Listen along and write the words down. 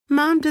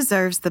Mom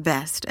deserves the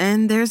best,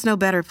 and there's no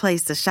better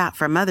place to shop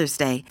for Mother's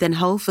Day than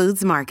Whole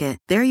Foods Market.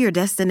 They're your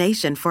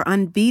destination for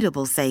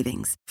unbeatable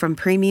savings, from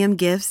premium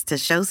gifts to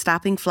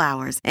show-stopping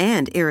flowers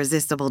and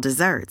irresistible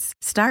desserts.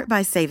 Start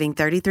by saving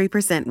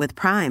 33% with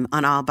Prime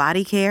on all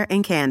body care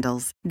and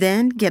candles.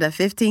 Then get a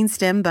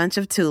 15-stem bunch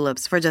of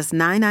tulips for just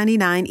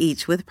 $9.99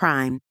 each with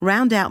Prime.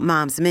 Round out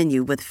Mom's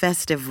menu with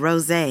festive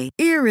rosé,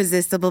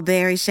 irresistible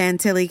berry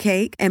chantilly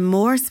cake, and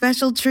more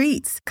special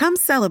treats. Come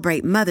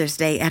celebrate Mother's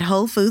Day at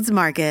Whole Foods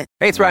Market.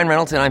 Hey, it's Ryan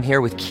Reynolds, and I'm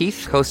here with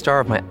Keith, co-star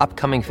of my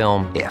upcoming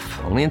film, If,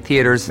 only in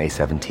theaters May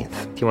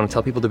 17th. Do you want to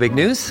tell people the big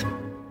news?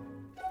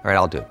 All right,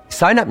 I'll do it.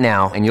 Sign up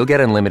now and you'll get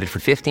unlimited for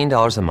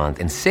 $15 a month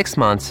and 6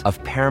 months of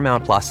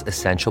Paramount Plus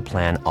Essential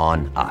Plan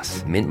on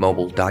us.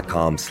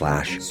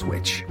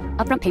 MintMobile.com/switch.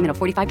 Upfront payment of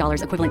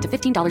 $45 equivalent to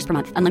 $15 per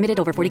month. Unlimited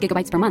over 40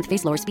 gigabytes per month.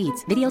 Face lower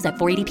speeds. Videos at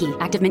 480p.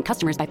 Active Mint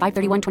customers by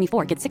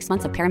 531.24 get 6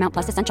 months of Paramount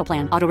Plus Essential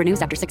Plan. Auto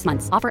renews after 6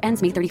 months. Offer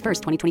ends May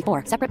 31st,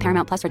 2024. Separate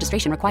Paramount Plus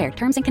registration required.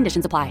 Terms and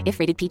conditions apply if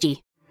rated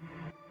PG.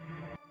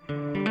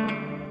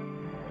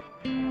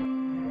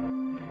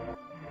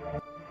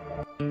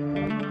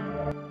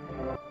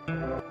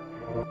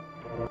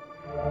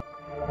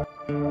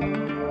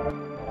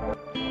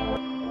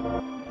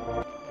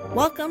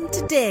 Welcome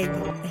to Dig,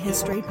 a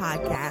history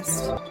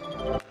podcast.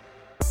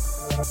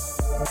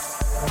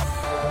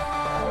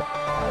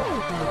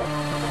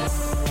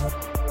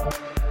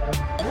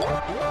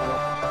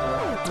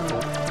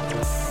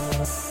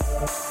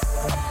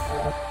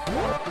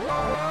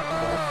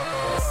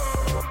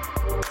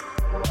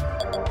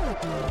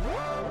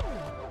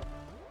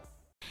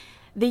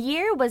 The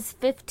year was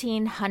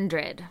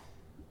 1500.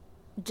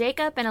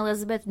 Jacob and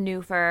Elizabeth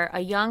Neuffer,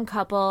 a young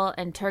couple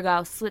in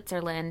Thurgau,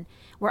 Switzerland,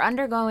 were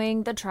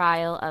undergoing the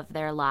trial of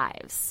their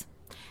lives.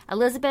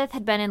 Elizabeth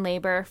had been in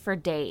labor for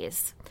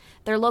days.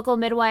 Their local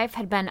midwife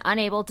had been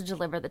unable to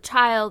deliver the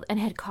child and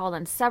had called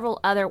on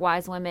several other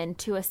wise women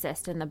to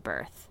assist in the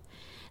birth.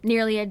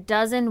 Nearly a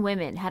dozen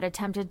women had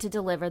attempted to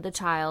deliver the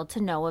child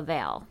to no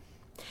avail.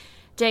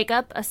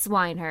 Jacob, a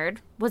swineherd,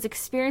 was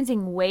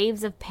experiencing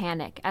waves of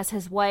panic as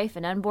his wife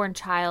and unborn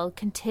child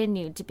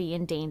continued to be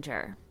in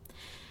danger.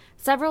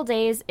 Several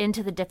days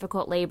into the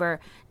difficult labor,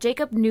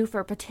 Jacob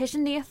Neuffer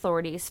petitioned the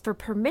authorities for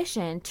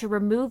permission to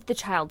remove the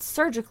child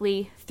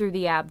surgically through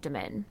the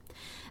abdomen.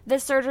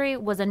 This surgery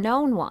was a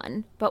known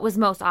one, but was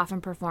most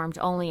often performed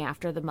only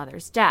after the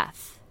mother's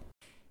death.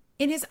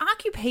 In his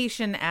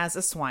occupation as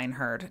a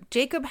swineherd,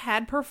 Jacob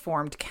had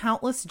performed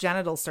countless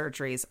genital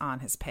surgeries on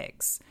his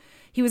pigs.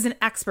 He was an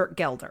expert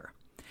gelder.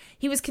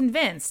 He was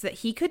convinced that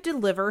he could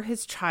deliver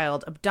his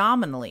child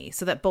abdominally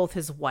so that both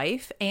his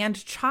wife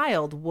and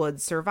child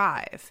would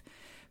survive.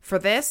 For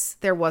this,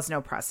 there was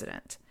no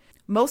precedent.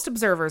 Most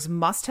observers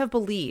must have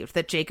believed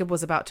that Jacob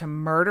was about to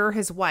murder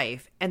his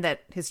wife and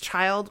that his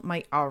child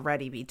might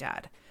already be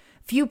dead.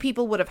 Few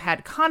people would have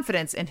had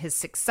confidence in his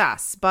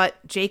success,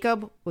 but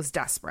Jacob was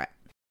desperate.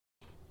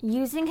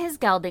 Using his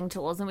gelding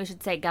tools, and we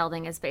should say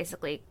gelding is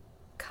basically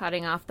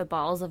cutting off the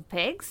balls of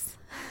pigs,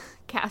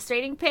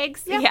 castrating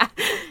pigs. Yeah.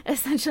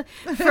 Essentially,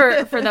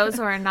 for those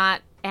who are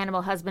not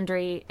animal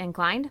husbandry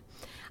inclined.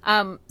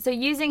 So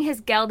using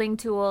his gelding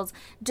tools,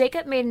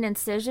 Jacob made an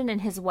incision in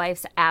his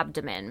wife's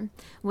abdomen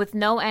with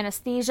no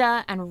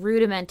anesthesia and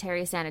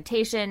rudimentary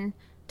sanitation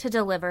to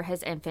deliver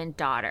his infant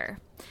daughter.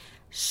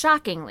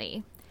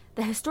 Shockingly,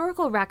 the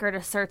historical record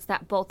asserts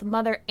that both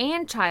mother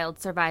and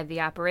child survived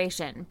the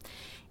operation.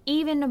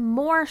 Even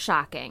more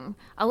shocking,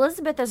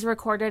 Elizabeth is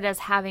recorded as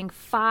having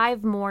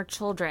 5 more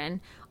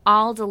children,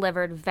 all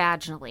delivered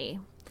vaginally.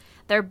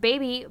 Their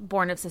baby,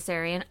 born of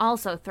cesarean,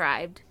 also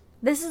thrived.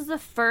 This is the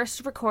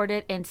first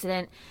recorded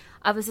incident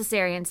of a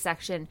cesarean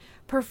section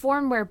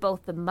performed where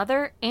both the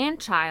mother and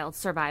child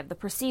survived the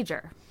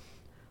procedure.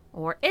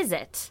 Or is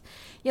it?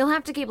 You'll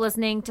have to keep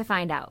listening to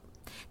find out.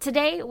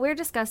 Today, we're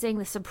discussing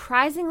the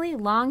surprisingly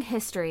long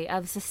history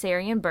of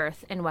cesarean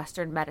birth in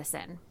Western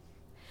medicine.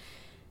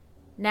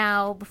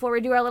 Now, before we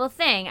do our little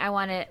thing, I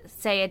want to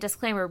say a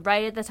disclaimer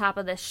right at the top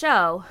of this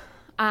show.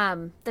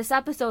 This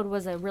episode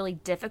was a really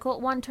difficult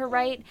one to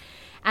write,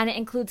 and it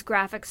includes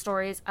graphic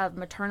stories of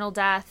maternal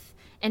death,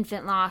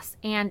 infant loss,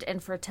 and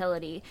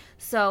infertility.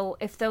 So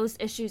if those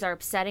issues are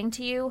upsetting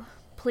to you,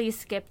 please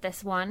skip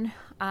this one,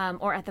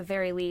 or at the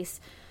very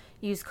least,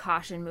 use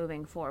caution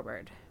moving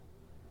forward.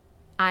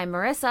 I'm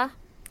Marissa.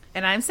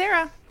 And I'm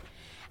Sarah.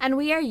 And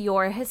we are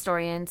your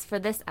historians for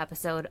this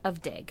episode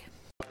of Dig.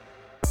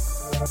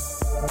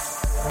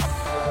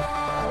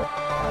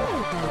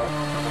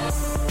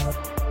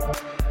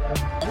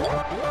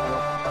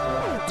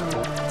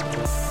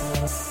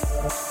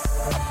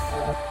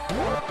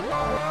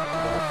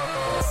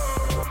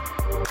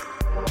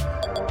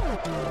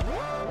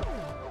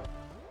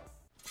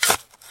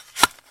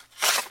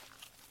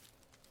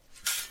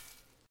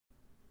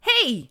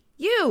 Hey,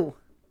 you!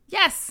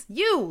 Yes,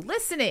 you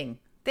listening.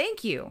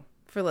 Thank you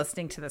for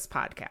listening to this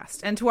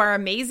podcast. And to our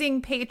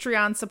amazing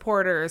Patreon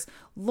supporters,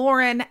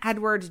 Lauren,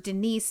 Edward,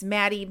 Denise,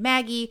 Maddie,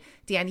 Maggie,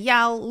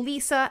 Danielle,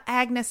 Lisa,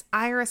 Agnes,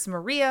 Iris,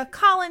 Maria,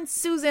 Colin,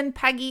 Susan,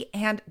 Peggy,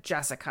 and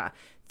Jessica.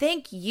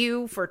 Thank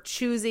you for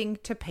choosing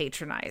to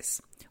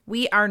patronize.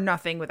 We are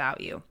nothing without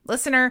you.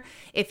 Listener,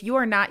 if you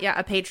are not yet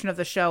a patron of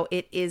the show,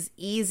 it is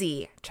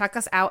easy. Check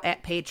us out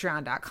at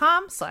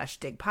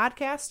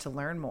patreon.com/digpodcast to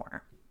learn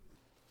more.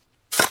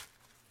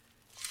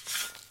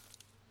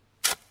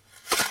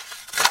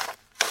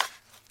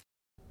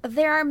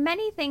 There are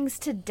many things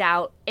to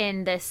doubt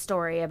in this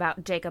story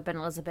about Jacob and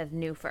Elizabeth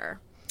Newfer.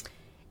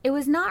 It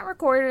was not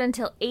recorded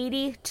until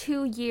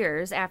 82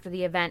 years after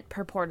the event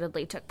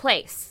purportedly took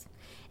place.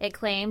 It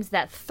claims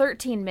that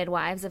 13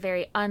 midwives, a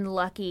very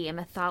unlucky and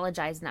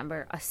mythologized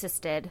number,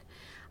 assisted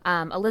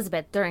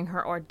Elizabeth during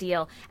her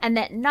ordeal, and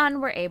that none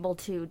were able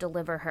to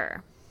deliver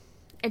her.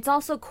 It's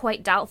also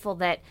quite doubtful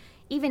that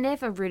even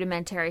if a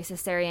rudimentary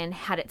cesarean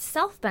had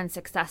itself been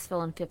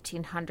successful in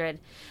 1500,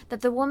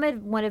 that the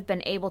woman would have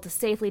been able to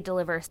safely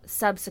deliver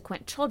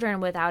subsequent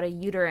children without a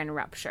uterine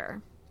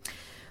rupture.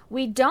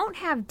 We don't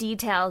have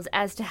details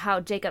as to how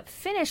Jacob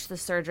finished the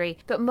surgery,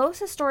 but most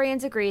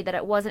historians agree that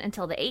it wasn't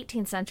until the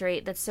 18th century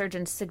that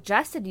surgeons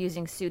suggested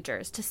using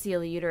sutures to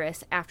seal the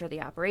uterus after the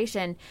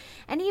operation,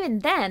 and even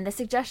then, the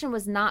suggestion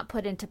was not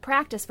put into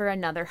practice for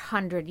another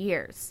 100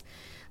 years.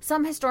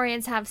 Some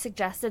historians have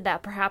suggested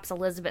that perhaps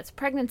Elizabeth's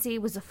pregnancy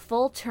was a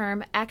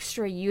full-term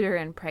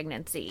extrauterine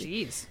pregnancy.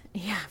 Jeez.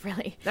 Yeah,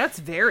 really. That's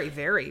very,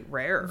 very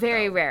rare.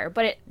 Very rare,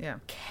 but it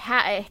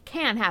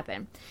can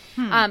happen.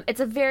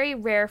 It's a very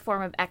rare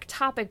form of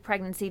ectopic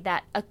pregnancy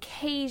that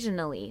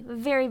occasionally,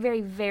 very,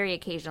 very, very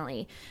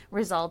occasionally,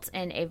 results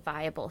in a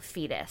viable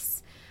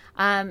fetus.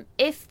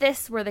 If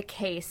this were the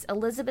case,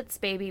 Elizabeth's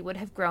baby would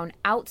have grown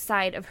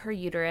outside of her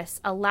uterus,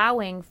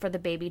 allowing for the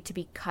baby to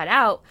be cut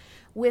out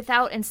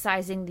without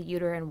incising the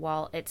uterine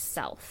wall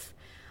itself.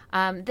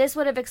 This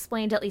would have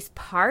explained at least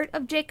part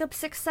of Jacob's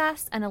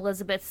success and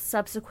Elizabeth's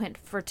subsequent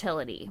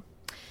fertility.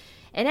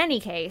 In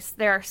any case,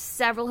 there are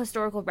several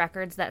historical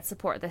records that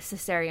support the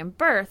cesarean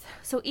birth,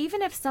 so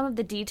even if some of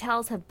the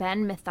details have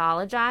been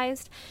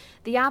mythologized,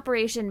 the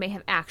operation may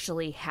have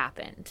actually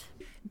happened.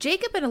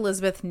 Jacob and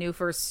Elizabeth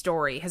Newfer's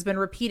story has been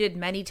repeated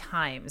many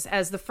times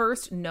as the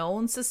first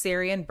known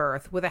cesarean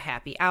birth with a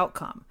happy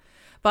outcome.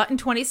 But in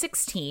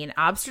 2016,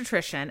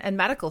 obstetrician and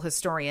medical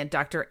historian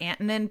Dr.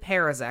 Antonin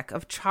Perizek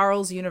of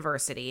Charles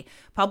University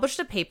published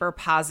a paper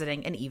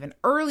positing an even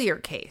earlier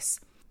case.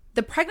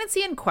 The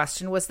pregnancy in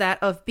question was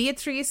that of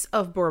Beatrice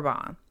of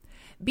Bourbon.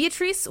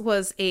 Beatrice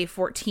was a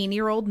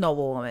 14-year-old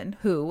noblewoman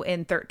who, in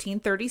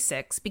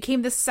 1336,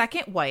 became the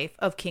second wife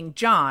of King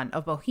John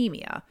of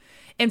Bohemia.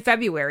 In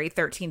February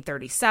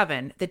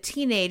 1337, the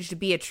teenaged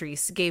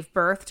Beatrice gave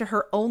birth to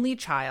her only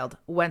child,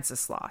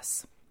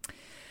 Wenceslaus.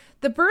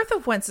 The birth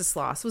of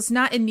Wenceslaus was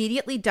not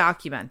immediately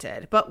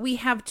documented, but we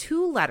have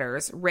two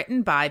letters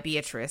written by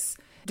Beatrice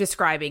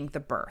describing the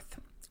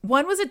birth.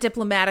 One was a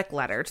diplomatic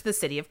letter to the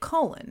city of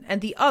Cologne, and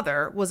the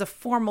other was a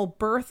formal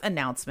birth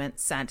announcement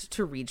sent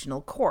to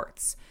regional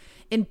courts.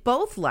 In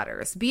both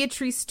letters,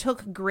 Beatrice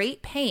took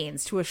great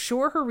pains to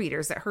assure her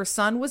readers that her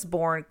son was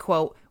born,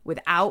 quote,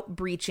 without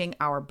breaching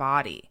our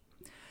body.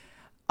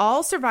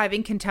 All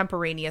surviving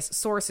contemporaneous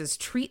sources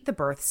treat the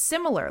birth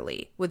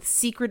similarly, with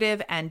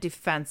secretive and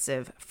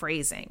defensive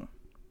phrasing.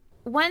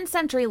 1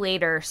 century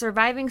later,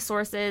 surviving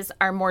sources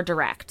are more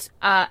direct,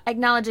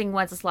 acknowledging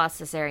Wenceslaus'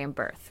 cesarean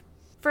birth.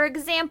 For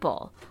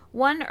example,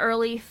 one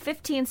early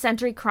 15th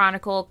century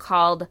chronicle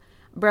called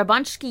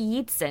Brabantsky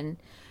Yitzin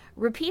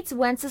repeats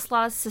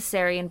Wenceslaus'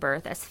 cesarean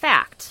birth as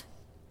fact.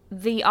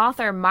 The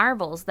author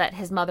marvels that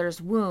his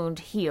mother's wound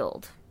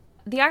healed.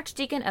 The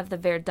Archdeacon of the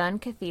Verdun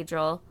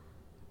Cathedral,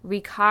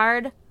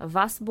 Ricard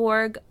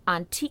Vasbourg,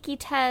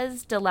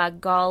 Antiquités de la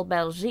Gaule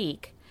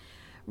Belgique,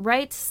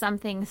 writes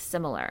something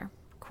similar.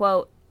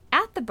 Quote,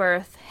 at the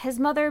birth, his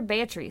mother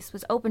Beatrice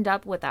was opened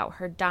up without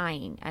her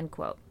dying, end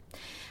quote.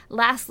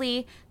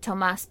 Lastly,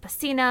 Tomas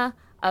Pasina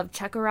of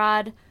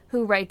Checkerod,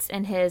 who writes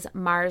in his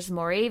Mars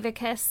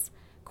Moravicus,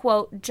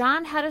 quote,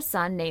 John had a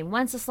son named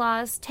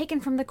Wenceslaus,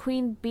 taken from the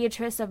Queen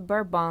Beatrice of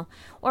Bourbon,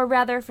 or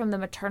rather from the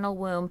maternal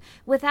womb,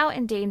 without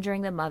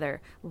endangering the mother.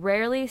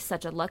 Rarely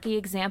such a lucky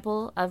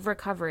example of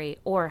recovery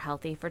or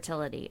healthy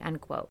fertility,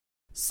 end quote.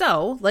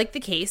 So, like the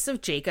case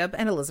of Jacob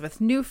and Elizabeth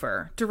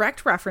Newfer,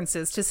 direct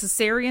references to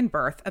cesarean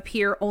birth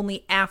appear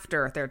only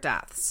after their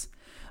deaths.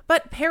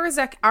 But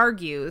Perizek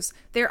argues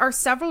there are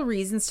several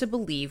reasons to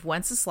believe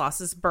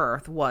Wenceslaus's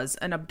birth was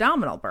an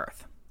abdominal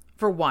birth.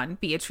 For one,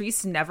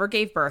 Beatrice never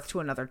gave birth to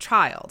another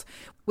child,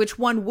 which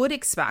one would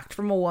expect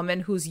from a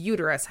woman whose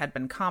uterus had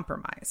been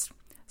compromised.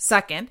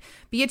 Second,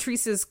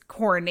 Beatrice's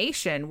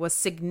coronation was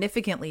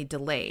significantly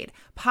delayed,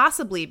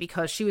 possibly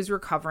because she was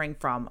recovering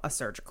from a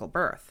surgical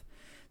birth.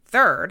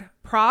 Third,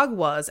 Prague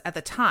was, at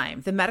the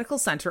time, the medical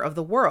center of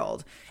the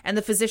world, and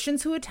the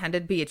physicians who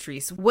attended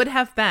Beatrice would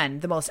have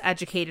been the most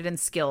educated and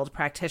skilled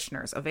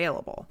practitioners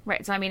available.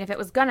 Right, so I mean, if it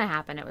was going to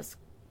happen, it was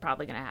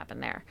probably going to happen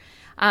there.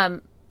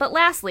 But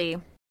lastly,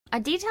 a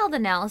detailed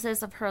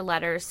analysis of her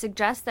letters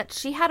suggests that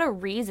she had a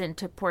reason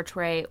to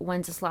portray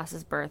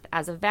Wenceslaus's birth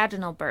as a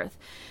vaginal birth,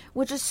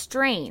 which is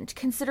strange,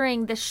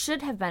 considering this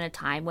should have been a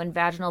time when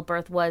vaginal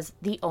birth was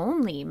the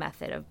only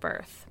method of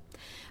birth.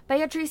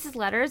 Beatrice's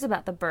letters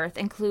about the birth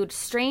include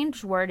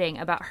strange wording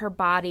about her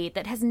body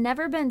that has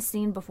never been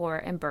seen before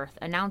in birth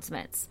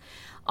announcements.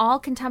 All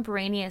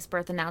contemporaneous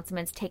birth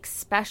announcements take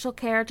special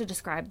care to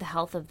describe the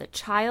health of the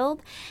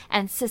child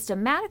and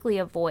systematically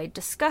avoid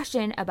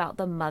discussion about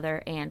the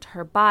mother and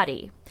her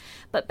body.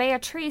 But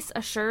Beatrice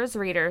assures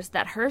readers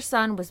that her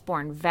son was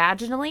born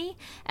vaginally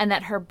and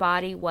that her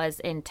body was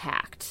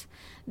intact.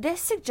 This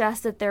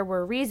suggests that there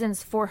were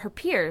reasons for her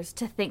peers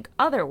to think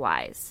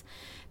otherwise.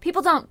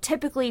 People don't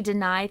typically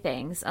deny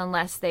things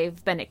unless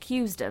they've been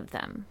accused of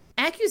them.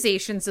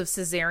 Accusations of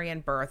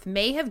cesarean birth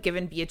may have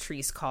given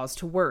Beatrice cause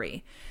to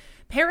worry.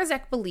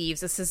 Parizek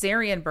believes a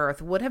cesarean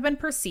birth would have been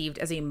perceived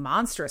as a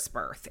monstrous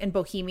birth in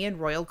Bohemian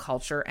royal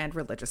culture and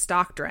religious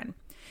doctrine.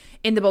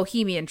 In the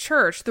Bohemian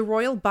Church, the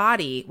royal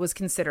body was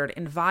considered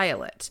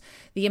inviolate,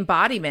 the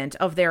embodiment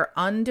of their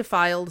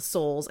undefiled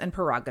souls and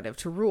prerogative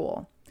to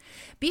rule.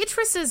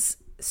 Beatrice's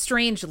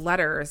strange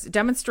letters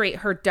demonstrate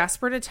her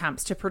desperate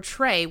attempts to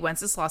portray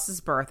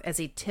Wenceslas's birth as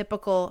a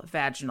typical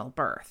vaginal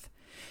birth.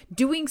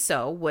 Doing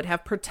so would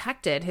have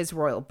protected his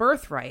royal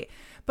birthright,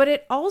 but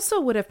it also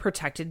would have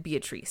protected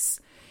Beatrice.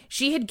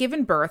 She had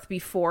given birth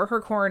before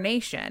her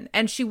coronation,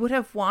 and she would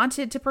have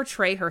wanted to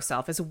portray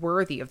herself as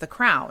worthy of the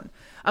crown.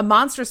 A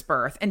monstrous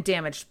birth and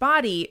damaged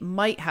body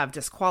might have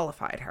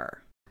disqualified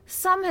her.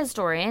 Some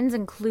historians,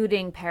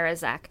 including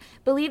Parizek,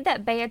 believe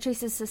that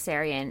Beatrice's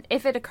cesarean,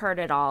 if it occurred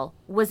at all,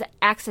 was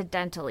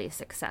accidentally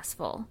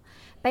successful.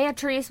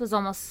 Beatrice was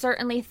almost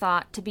certainly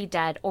thought to be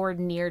dead or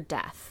near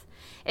death.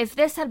 If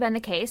this had been the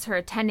case, her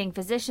attending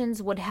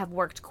physicians would have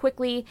worked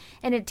quickly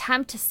in an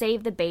attempt to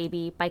save the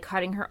baby by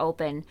cutting her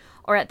open,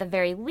 or at the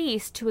very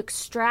least to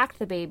extract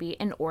the baby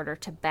in order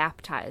to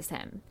baptize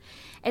him.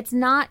 It's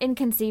not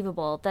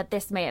inconceivable that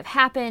this may have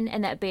happened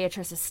and that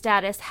Beatrice's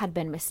status had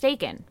been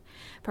mistaken.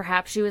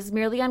 Perhaps she was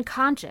merely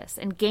unconscious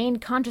and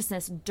gained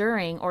consciousness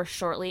during or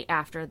shortly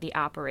after the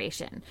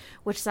operation,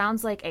 which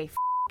sounds like a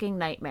f***ing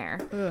nightmare.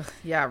 Ugh,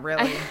 yeah,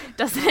 really.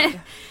 Doesn't it?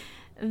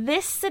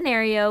 This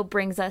scenario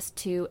brings us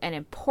to an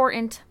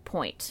important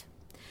point.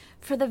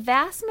 For the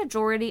vast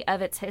majority of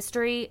its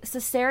history,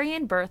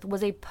 cesarean birth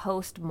was a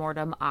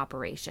post-mortem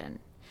operation.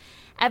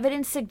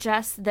 Evidence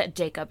suggests that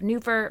Jacob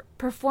Neuffer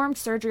performed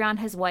surgery on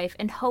his wife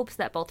in hopes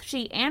that both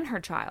she and her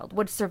child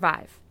would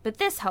survive. But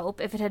this hope,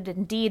 if it had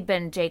indeed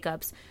been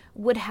Jacob's,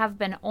 would have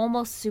been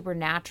almost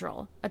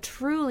supernatural, a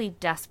truly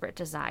desperate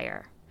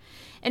desire.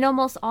 In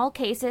almost all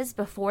cases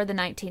before the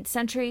 19th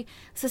century,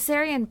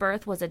 cesarean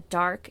birth was a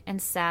dark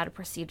and sad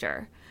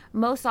procedure,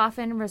 most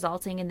often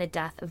resulting in the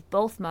death of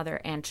both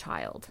mother and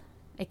child.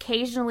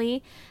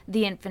 Occasionally,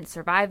 the infant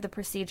survived the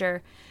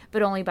procedure,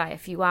 but only by a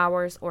few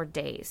hours or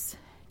days.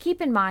 Keep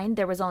in mind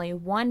there was only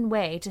one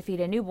way to feed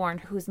a newborn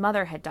whose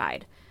mother had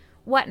died: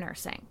 wet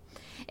nursing.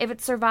 If it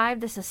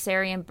survived the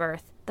cesarean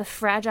birth, the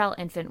fragile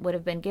infant would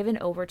have been given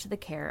over to the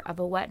care of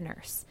a wet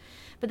nurse.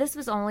 But this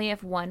was only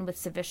if one with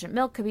sufficient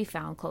milk could be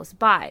found close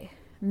by.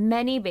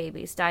 Many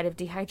babies died of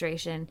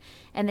dehydration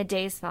in the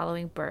days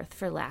following birth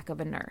for lack of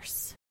a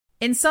nurse.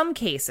 In some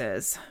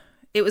cases,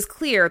 it was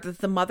clear that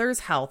the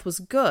mother's health was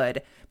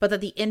good, but that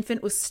the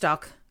infant was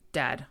stuck,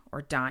 dead,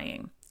 or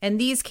dying. In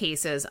these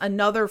cases,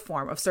 another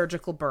form of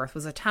surgical birth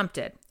was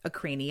attempted, a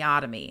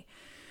craniotomy.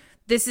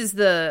 This is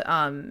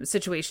the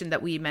situation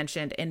that we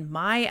mentioned in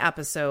my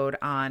episode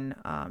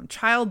on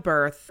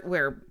childbirth,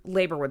 where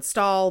labor would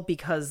stall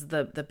because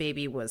the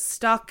baby was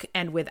stuck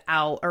and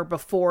without, or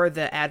before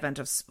the advent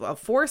of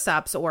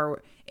forceps,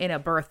 or in a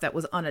birth that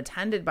was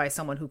unattended by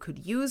someone who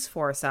could use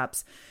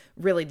forceps.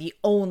 Really, the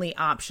only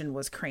option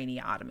was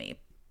craniotomy.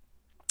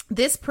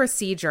 This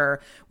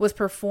procedure was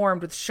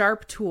performed with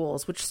sharp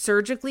tools which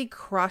surgically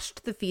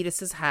crushed the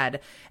fetus's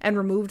head and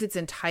removed its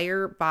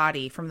entire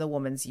body from the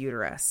woman's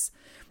uterus.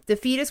 The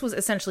fetus was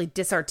essentially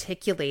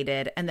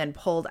disarticulated and then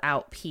pulled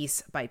out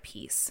piece by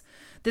piece.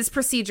 This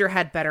procedure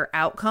had better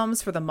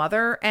outcomes for the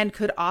mother and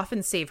could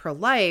often save her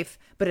life,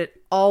 but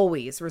it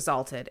always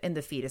resulted in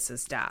the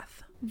fetus's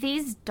death.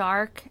 These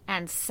dark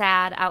and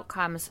sad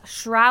outcomes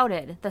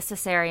shrouded the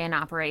cesarean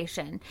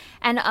operation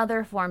and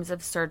other forms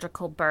of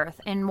surgical birth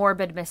in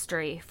morbid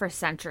mystery for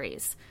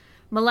centuries.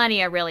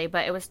 Millennia, really,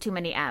 but it was too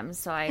many M's,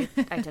 so I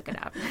took it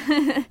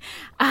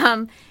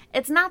out.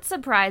 It's not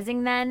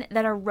surprising, then,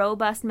 that a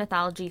robust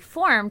mythology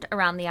formed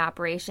around the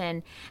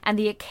operation and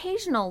the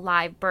occasional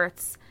live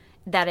births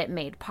that it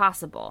made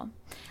possible.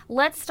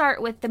 Let's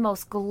start with the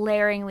most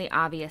glaringly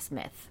obvious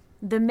myth.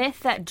 The myth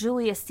that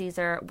Julius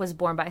Caesar was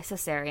born by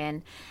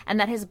cesarean and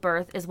that his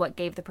birth is what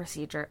gave the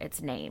procedure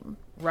its name.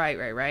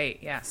 Right,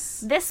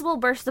 yes. This will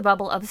burst the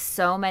bubble of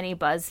so many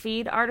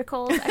BuzzFeed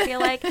articles, I feel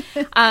like,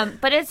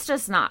 but it's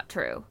just not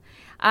true.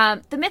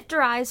 The myth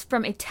derives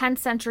from a 10th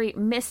century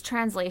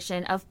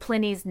mistranslation of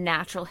Pliny's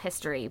Natural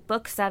History,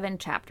 Book 7,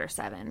 Chapter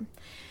 7.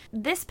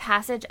 This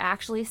passage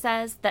actually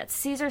says that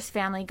Caesar's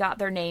family got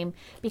their name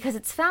because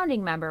its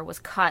founding member was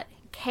cut,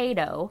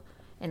 Cato,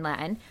 in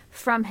Latin,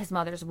 from his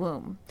mother's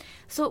womb.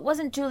 So it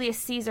wasn't Julius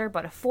Caesar,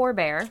 but a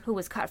forebear who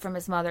was cut from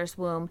his mother's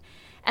womb.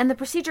 And the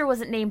procedure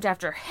wasn't named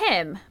after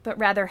him, but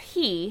rather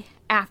he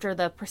after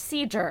the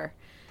procedure.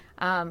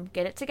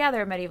 Get it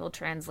together, medieval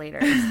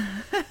translators.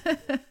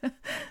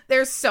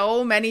 There's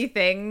so many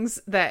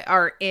things that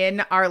are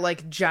in our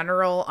like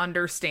general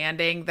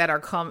understanding that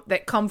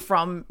come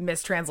from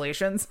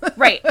mistranslations,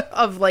 right,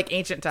 of like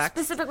ancient texts,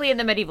 specifically in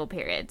the medieval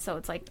period. So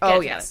it's like,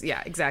 oh yes,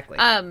 yeah, exactly.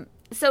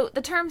 So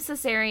the term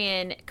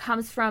cesarean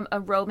comes from a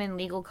Roman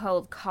legal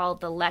code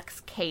called the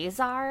Lex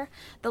Caesar.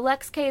 The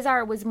Lex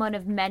Caesar was one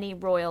of many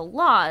royal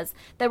laws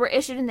that were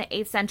issued in the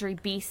 8th century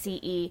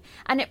BCE,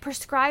 and it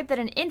prescribed that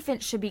an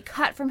infant should be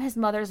cut from his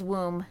mother's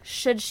womb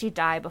should she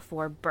die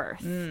before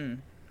birth.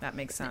 That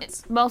makes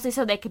sense. Mostly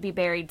so they could be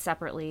buried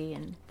separately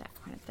and that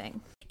kind of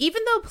thing.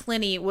 Even though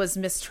Pliny was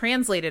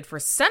mistranslated for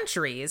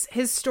centuries,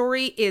 his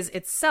story is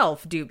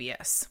itself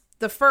dubious.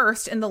 The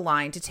first in the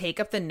line to take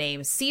up the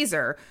name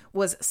Caesar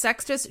was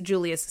Sextus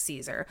Julius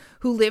Caesar,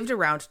 who lived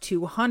around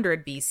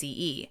 200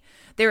 BCE.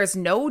 There is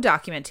no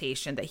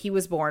documentation that he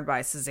was born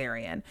by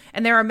cesarean,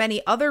 and there are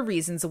many other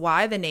reasons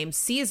why the name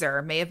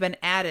Caesar may have been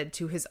added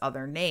to his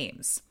other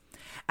names.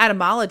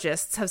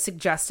 Etymologists have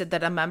suggested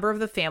that a member of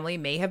the family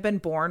may have been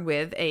born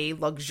with a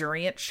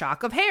luxuriant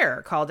shock of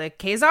hair called a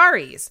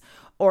Caesaris,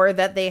 or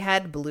that they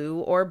had blue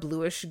or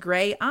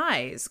bluish-gray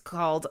eyes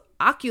called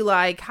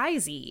oculi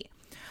caesi.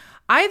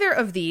 Either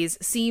of these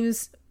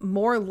seems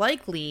more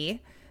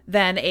likely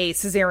than a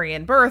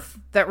cesarean birth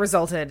that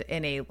resulted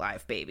in a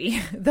live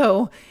baby,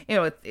 though,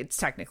 it's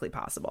technically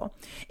possible.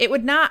 It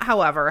would not,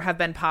 however, have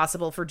been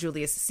possible for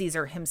Julius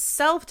Caesar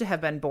himself to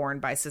have been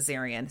born by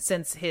cesarean,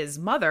 since his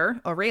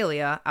mother,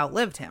 Aurelia,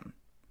 outlived him.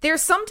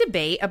 There's some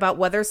debate about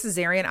whether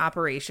cesarean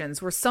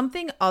operations were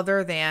something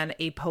other than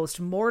a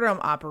post-mortem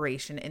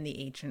operation in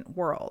the ancient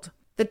world.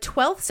 The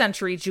 12th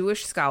century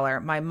Jewish scholar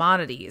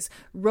Maimonides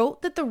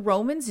wrote that the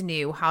Romans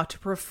knew how to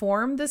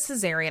perform the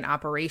cesarean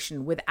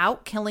operation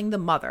without killing the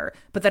mother,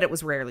 but that it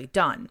was rarely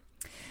done.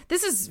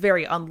 This is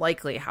very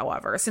unlikely,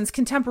 however, since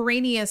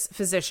contemporaneous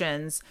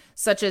physicians,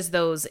 such as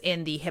those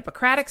in the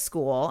Hippocratic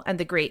school and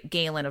the great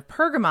Galen of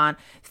Pergamon,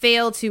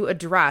 fail to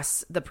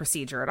address the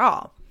procedure at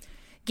all.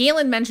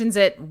 Galen mentions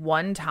it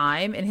one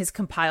time in his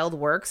compiled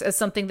works as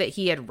something that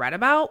he had read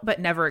about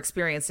but never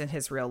experienced in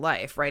his real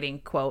life, writing,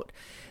 quote,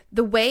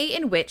 "The way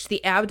in which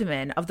the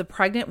abdomen of the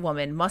pregnant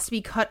woman must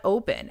be cut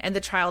open and the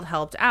child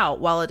helped out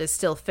while it is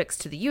still fixed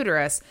to the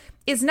uterus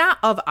is not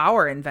of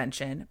our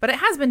invention, but it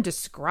has been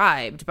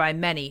described by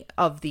many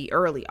of the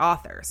early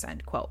authors,"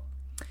 end quote.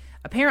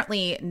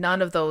 Apparently,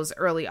 none of those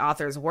early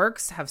authors'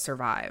 works have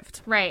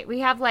survived. Right. We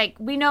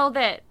know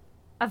that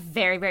a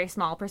very, very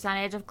small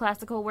percentage of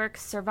classical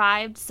works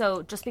survived,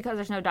 so just because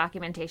there's no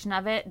documentation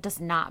of it does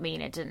not mean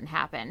it didn't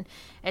happen.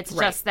 It's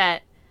just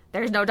that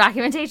there's no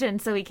documentation,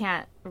 so we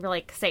can't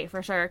really say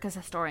for sure because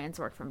historians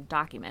work from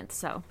documents.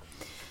 So,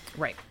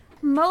 right.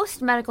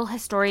 Most medical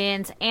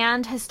historians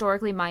and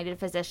historically minded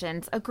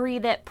physicians agree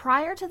that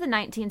prior to the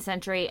 19th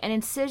century, an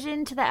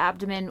incision to the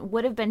abdomen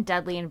would have been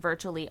deadly in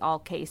virtually all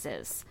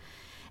cases.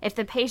 If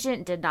the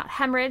patient did not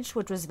hemorrhage,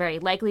 which was very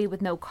likely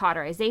with no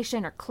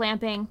cauterization or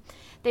clamping,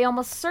 they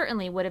almost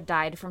certainly would have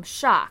died from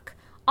shock,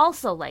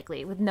 also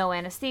likely with no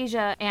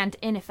anesthesia and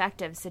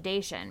ineffective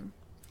sedation.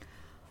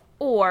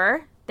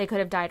 Or they could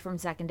have died from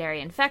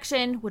secondary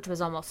infection, which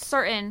was almost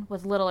certain,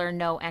 with little or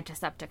no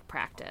antiseptic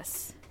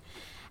practice.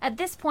 At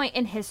this point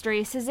in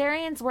history,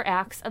 cesareans were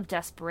acts of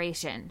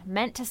desperation,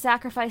 meant to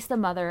sacrifice the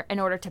mother in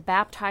order to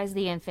baptize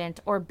the infant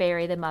or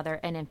bury the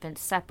mother and infant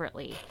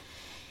separately.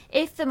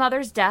 If the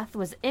mother's death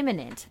was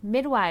imminent,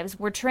 midwives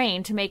were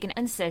trained to make an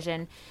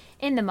incision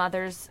in the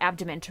mother's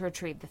abdomen to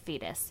retrieve the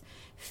fetus.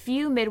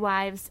 Few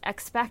midwives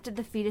expected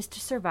the fetus to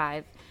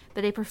survive,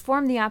 but they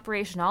performed the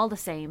operation all the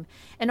same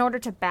in order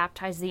to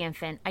baptize the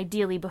infant,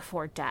 ideally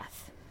before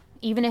death.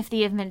 Even if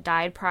the infant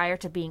died prior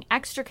to being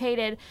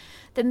extricated,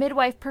 the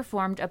midwife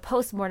performed a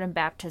post-mortem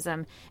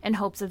baptism in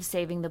hopes of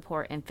saving the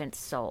poor infant's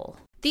soul.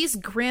 These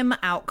grim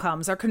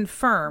outcomes are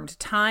confirmed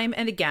time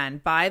and again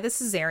by the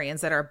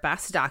cesareans that are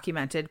best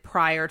documented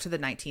prior to the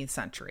 19th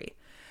century.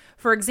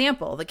 For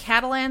example, the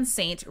Catalan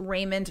saint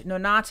Raymond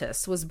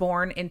Nonatus was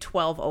born in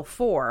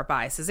 1204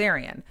 by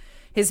cesarean.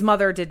 His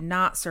mother did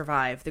not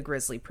survive the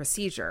grisly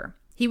procedure.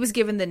 He was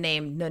given the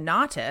name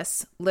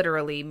Nonatus,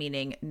 literally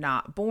meaning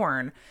not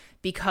born,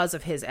 because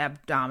of his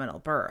abdominal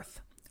birth.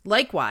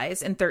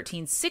 Likewise, in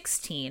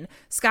 1316,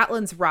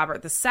 Scotland's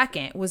Robert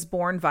II was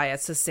born via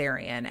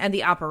cesarean, and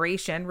the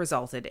operation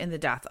resulted in the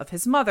death of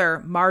his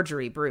mother,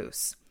 Marjorie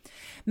Bruce.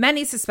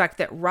 Many suspect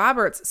that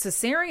Robert's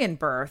cesarean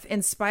birth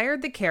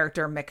inspired the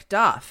character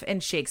Macduff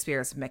in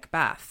Shakespeare's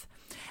Macbeth.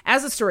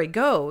 As the story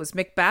goes,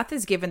 Macbeth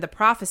is given the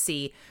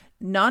prophecy,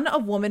 "None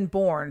of woman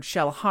born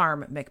shall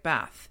harm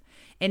Macbeth."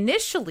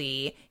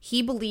 Initially,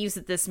 he believes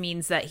that this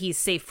means that he's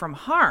safe from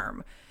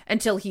harm,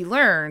 until he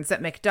learns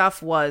that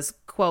Macduff was,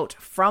 quote,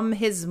 "from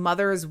his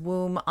mother's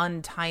womb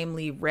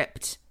untimely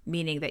ripped,"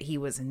 meaning that he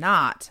was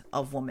not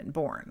of woman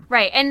born.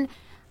 Right, and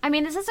I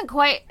mean, this isn't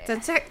quite...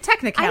 It's a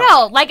technicality. I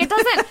know, like, it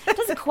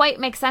doesn't quite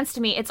make sense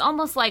to me. It's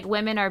almost like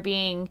women are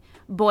being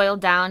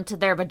boiled down to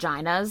their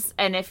vaginas,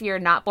 and if you're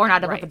not born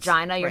out of a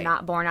vagina, you're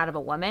not born out of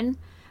a woman.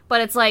 But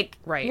it's like,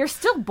 you're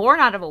still born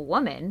out of a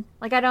woman.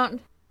 Like, I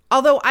don't...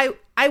 Although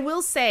I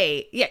will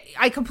say, yeah,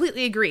 I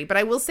completely agree. But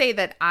I will say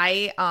that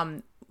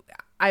I'm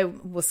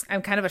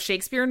kind of a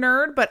Shakespeare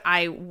nerd, but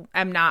I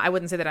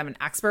wouldn't say that I'm an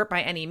expert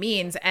by any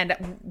means.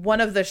 And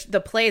one of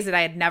the plays that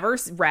I had never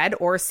read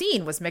or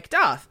seen was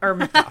Macbeth.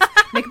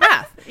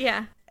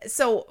 Yeah.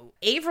 So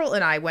Avril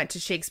and I went to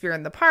Shakespeare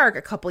in the Park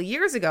a couple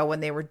years ago when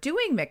they were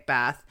doing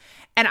Macbeth.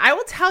 And I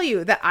will tell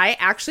you that I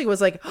actually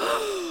was like,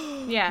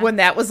 yeah, when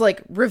that was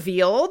like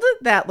revealed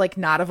that like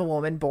not of a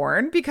woman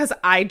born, because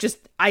I must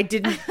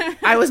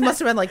have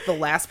been like the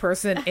last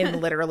person in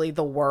literally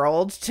the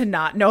world to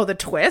not know the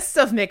twists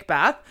of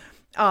Macbeth.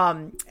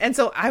 And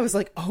so I was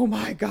like, oh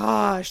my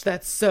gosh,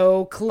 that's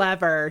so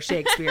clever,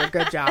 Shakespeare.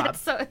 Good job.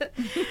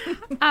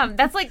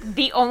 That's like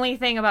the only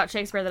thing about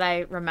Shakespeare that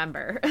I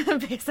remember,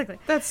 basically.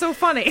 That's so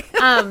funny.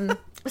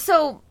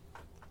 So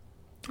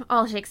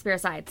all Shakespeare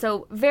aside,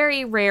 so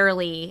very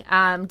rarely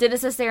did a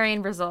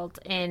cesarean result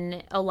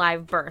in a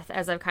live birth.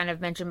 As I've kind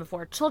of mentioned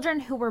before, children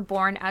who were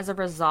born as a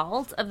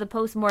result of the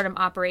postmortem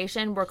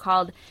operation were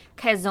called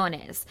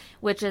caesones,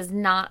 which is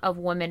not of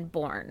woman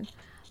born,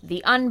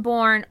 the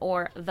unborn,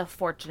 or the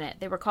fortunate.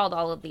 They were called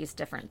all of these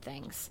different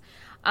things.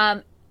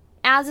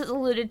 As is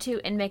alluded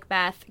to in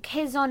Macbeth,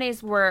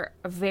 caesones were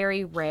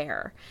very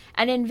rare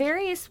and in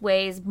various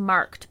ways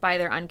marked by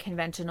their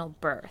unconventional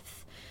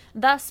birth.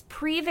 Thus,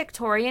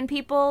 pre-Victorian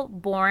people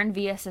born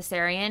via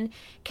cesarean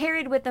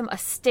carried with them a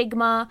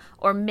stigma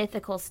or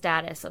mythical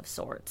status of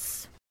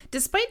sorts.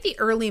 Despite the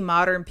early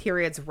modern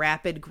period's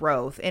rapid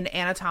growth in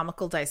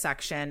anatomical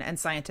dissection and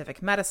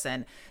scientific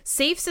medicine,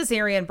 safe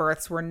cesarean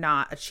births were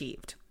not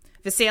achieved.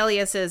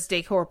 Vesalius's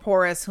De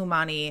Corporis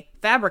Humani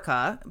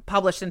Fabrica,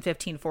 published in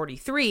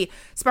 1543,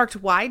 sparked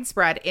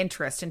widespread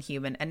interest in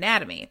human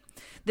anatomy.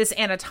 This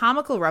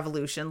anatomical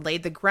revolution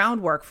laid the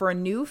groundwork for a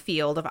new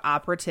field of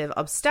operative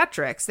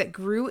obstetrics that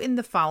grew in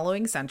the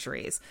following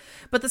centuries,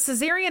 but the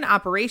cesarean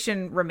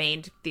operation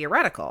remained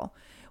theoretical.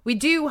 We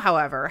do,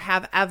 however,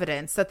 have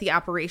evidence that the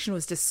operation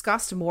was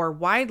discussed more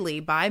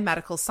widely by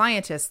medical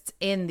scientists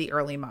in the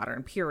early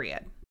modern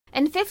period.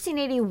 In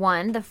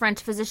 1581, the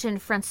French physician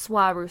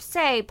Francois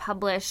Rousset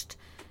published,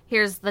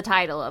 here's the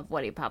title of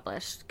what he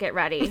published. Get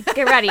ready.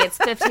 Get ready. It's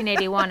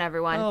 1581,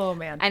 everyone. Oh,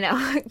 man. I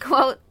know.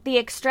 Quote, the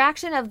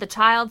extraction of the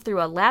child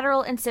through a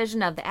lateral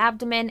incision of the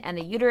abdomen and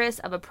the uterus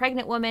of a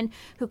pregnant woman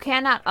who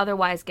cannot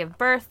otherwise give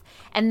birth,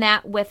 and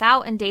that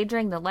without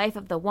endangering the life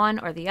of the one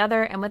or the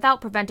other and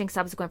without preventing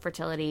subsequent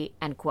fertility,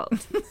 end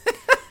quote.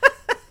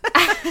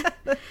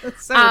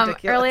 So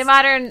ridiculous. Early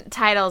modern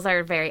titles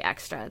are very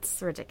extra.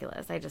 It's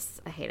ridiculous.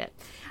 I hate it.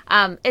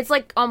 It's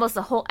like almost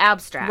a whole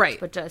abstract, right,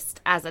 but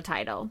just as a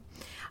title.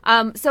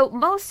 So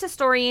most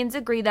historians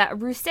agree that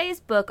Rousset's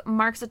book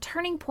marks a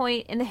turning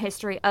point in the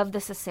history of the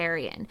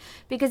cesarean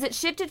because it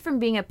shifted from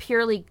being a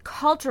purely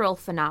cultural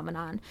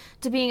phenomenon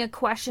to being a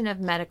question of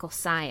medical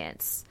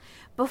science.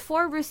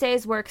 Before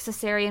Rousset's work,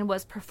 cesarean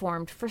was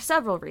performed for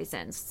several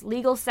reasons.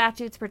 Legal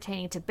statutes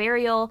pertaining to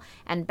burial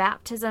and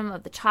baptism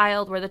of the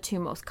child were the two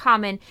most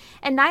common,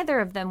 and neither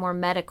of them were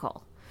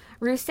medical.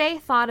 Rousset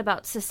thought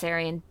about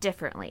cesarean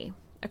differently.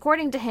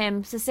 According to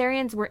him,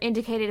 cesareans were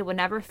indicated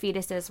whenever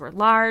fetuses were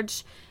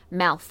large,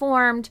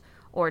 malformed,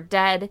 or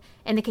dead.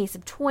 In the case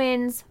of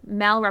twins,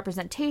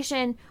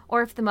 malrepresentation,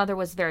 or if the mother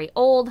was very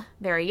old,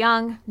 very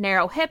young,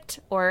 narrow-hipped,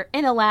 or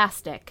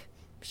inelastic.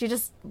 She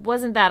just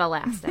wasn't that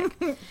elastic.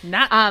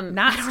 not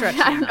stretchy.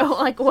 I don't know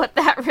like what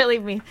that really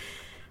means.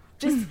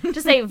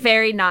 Just a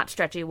very not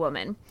stretchy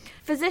woman.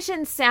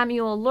 Physician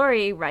Samuel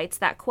Lurie writes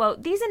that,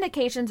 quote, these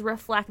indications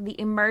reflect the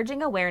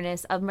emerging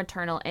awareness of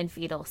maternal and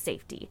fetal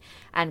safety,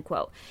 end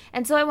quote.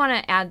 And so I want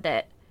to add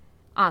that,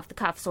 off the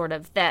cuff sort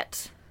of,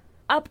 that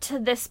up to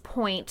this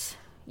point,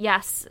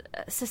 yes,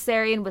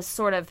 cesarean was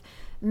sort of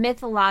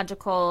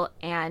mythological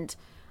and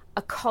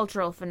a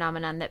cultural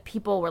phenomenon that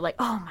people were like,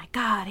 oh my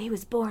God, he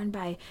was born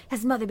by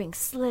his mother being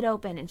slit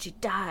open and she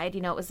died. You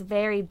know, it was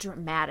very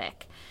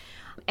dramatic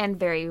and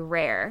very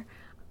rare.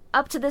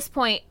 Up to this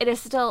point, it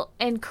is still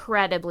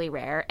incredibly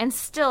rare and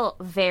still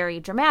very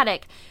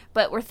dramatic,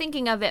 but we're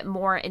thinking of it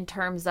more in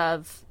terms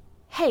of,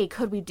 hey,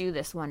 could we do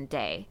this one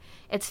day?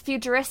 It's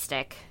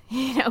futuristic,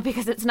 you know,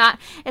 because it's not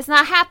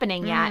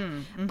happening yet,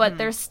 but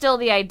there's still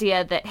the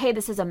idea that, hey,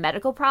 this is a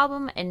medical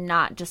problem and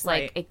not just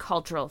like a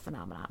cultural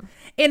phenomenon.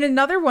 In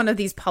another one of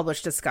these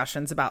published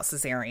discussions about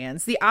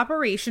cesareans, the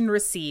operation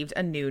received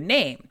a new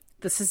name,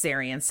 the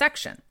cesarean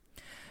section.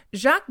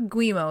 Jacques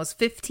Guillemot's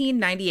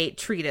 1598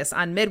 treatise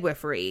on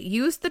midwifery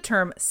used the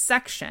term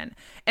section,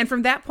 and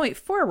from that point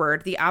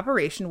forward, the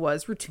operation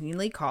was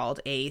routinely called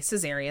a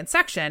cesarean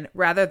section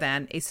rather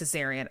than a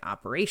cesarean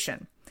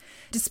operation.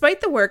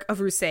 Despite the work of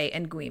Rousset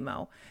and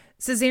Guillemot,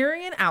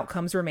 cesarean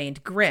outcomes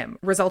remained grim,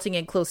 resulting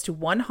in close to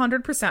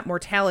 100%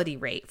 mortality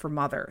rate for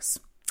mothers.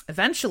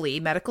 Eventually,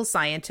 medical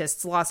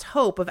scientists lost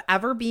hope of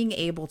ever being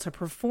able to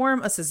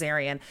perform a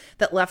cesarean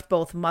that left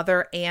both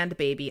mother and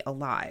baby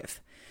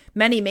alive.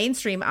 Many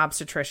mainstream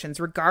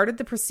obstetricians regarded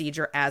the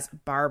procedure as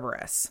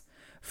barbarous.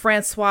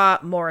 Francois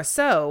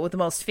Morisseau, the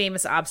most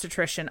famous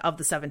obstetrician of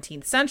the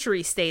 17th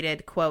century,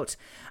 stated, quote,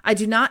 "I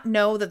do not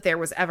know that there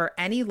was ever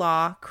any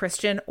law,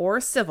 Christian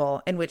or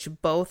civil, in which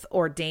both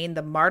ordained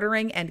the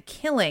martyring and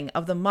killing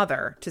of the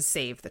mother to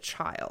save the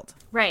child."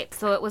 Right.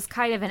 So it was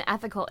kind of an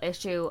ethical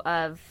issue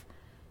of,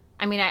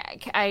 I mean,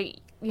 I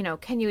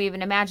can you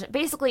even imagine?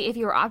 Basically, if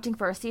you were opting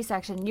for a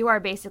C-section, you are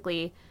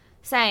basically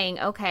saying,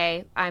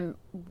 okay,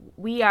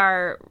 we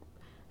are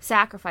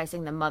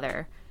sacrificing the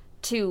mother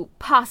to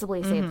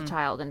possibly save the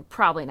child, and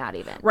probably not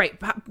even. Right.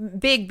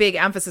 Big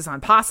emphasis on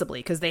possibly,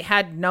 because they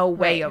had no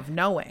way of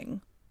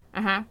knowing.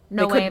 No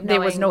way of knowing. There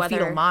was no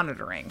fetal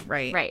monitoring,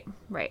 right?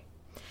 Right.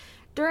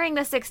 During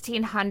the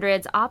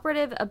 1600s,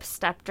 operative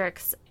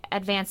obstetrics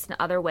advanced in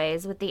other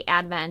ways with the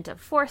advent of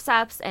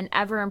forceps and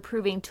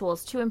ever-improving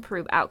tools to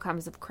improve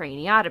outcomes of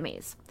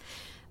craniotomies.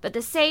 But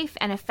the safe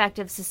and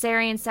effective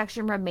cesarean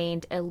section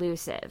remained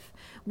elusive.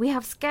 We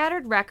have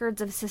scattered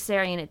records of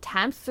cesarean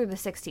attempts through the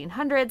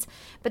 1600s,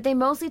 but they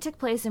mostly took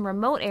place in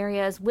remote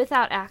areas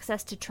without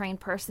access to trained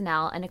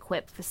personnel and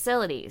equipped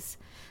facilities.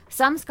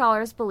 Some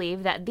scholars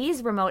believe that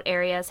these remote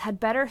areas had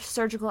better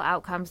surgical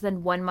outcomes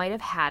than one might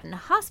have had in a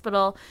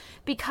hospital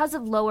because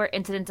of lower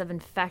incidence of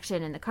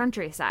infection in the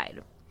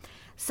countryside.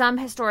 Some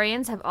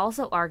historians have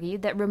also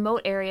argued that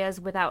remote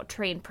areas without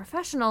trained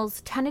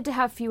professionals tended to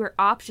have fewer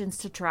options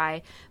to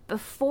try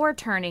before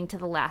turning to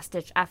the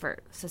last-ditch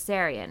effort,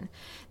 cesarean.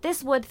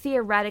 This would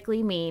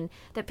theoretically mean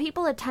that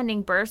people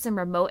attending births in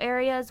remote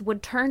areas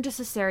would turn to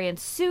cesarean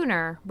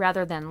sooner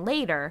rather than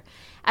later,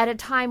 at a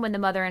time when the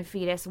mother and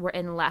fetus were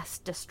in less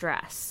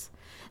distress.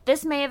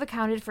 This may have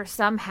accounted for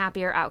some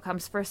happier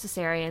outcomes for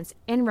cesareans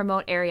in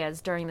remote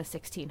areas during the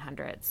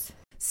 1600s.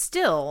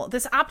 Still,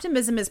 this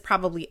optimism is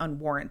probably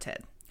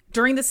unwarranted.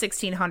 During the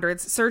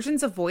 1600s,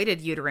 surgeons avoided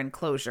uterine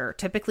closure,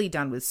 typically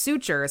done with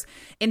sutures,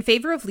 in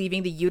favor of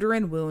leaving the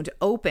uterine wound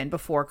open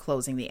before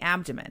closing the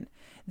abdomen.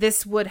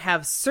 This would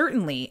have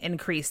certainly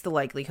increased the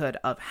likelihood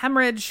of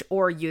hemorrhage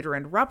or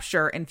uterine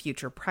rupture in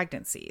future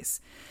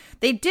pregnancies.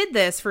 They did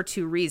this for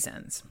two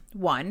reasons.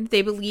 One,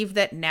 they believed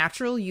that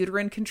natural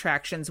uterine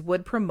contractions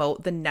would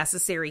promote the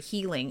necessary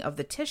healing of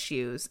the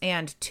tissues.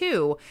 And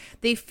two,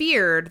 they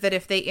feared that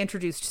if they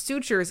introduced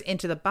sutures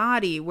into the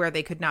body where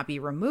they could not be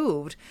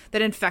removed,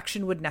 that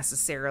infection would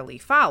necessarily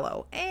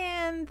follow.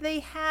 And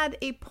they had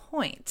a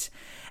point.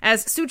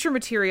 As suture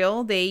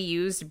material, they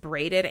used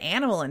braided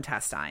animal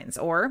intestines,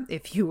 or,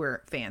 if you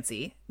were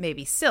fancy,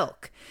 maybe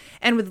silk.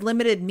 And with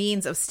limited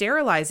means of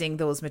sterilizing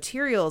those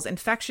materials,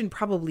 infection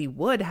probably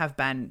would have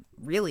been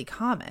really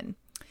common.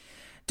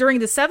 During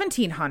the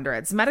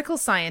 1700s, medical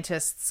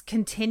scientists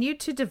continued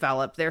to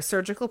develop their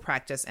surgical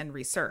practice and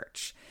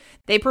research.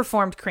 They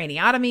performed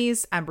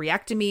craniotomies,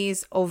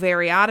 embryectomies,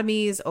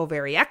 ovariectomies,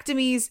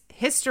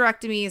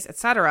 hysterectomies,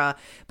 etc.,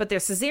 but their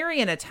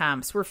cesarean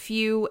attempts were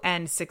few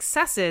and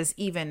successes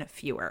even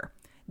fewer.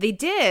 They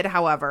did,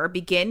 however,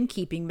 begin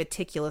keeping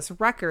meticulous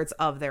records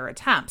of their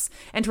attempts,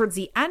 and towards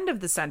the end of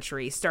the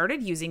century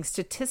started using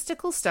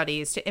statistical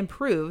studies to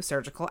improve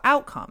surgical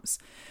outcomes.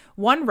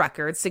 One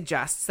record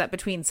suggests that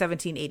between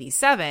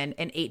 1787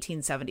 and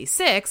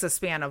 1876, a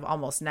span of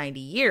almost 90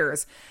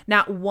 years,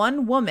 not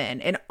one woman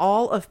in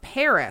all of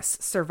Paris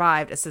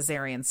survived a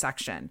cesarean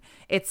section.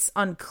 It's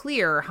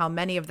unclear how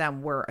many of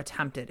them were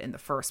attempted in the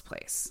first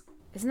place.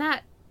 Isn't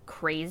that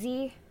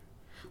crazy?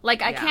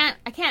 Like, I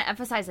can't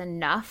emphasize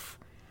enough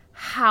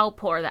how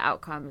poor the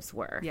outcomes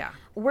were. Yeah.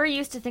 We're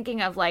used to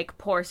thinking of, like,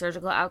 poor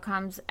surgical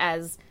outcomes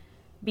as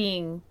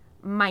being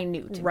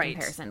minute in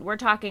comparison. We're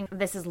talking,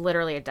 this is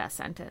literally a death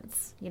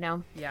sentence, you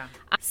know? Yeah.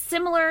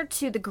 Similar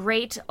to the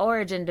Great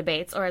Origin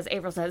debates, or as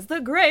Avril says, the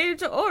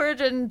Great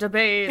Origin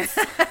debates,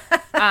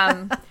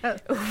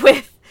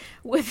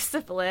 with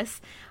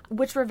syphilis,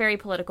 which were very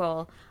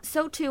political,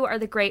 so too are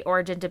the Great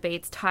Origin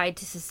debates tied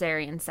to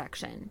cesarean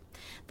section.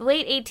 The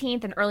late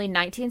 18th and early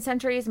 19th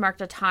centuries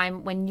marked a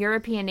time when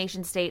European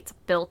nation-states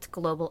built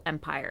global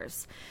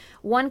empires.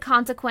 One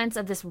consequence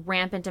of this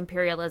rampant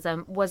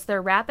imperialism was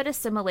their rapid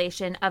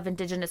assimilation of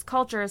indigenous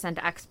cultures and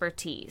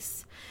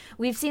expertise.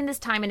 We've seen this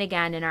time and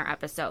again in our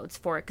episodes.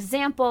 For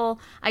example,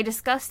 I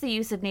discussed the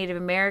use of Native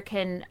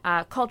American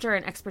culture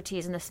and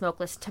expertise in the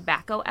smokeless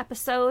tobacco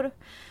episode.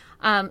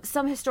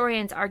 Some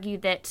historians argue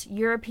that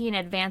European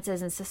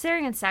advances in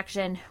cesarean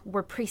section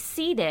were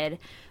preceded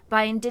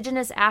by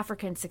indigenous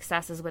African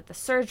successes with the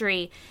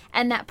surgery,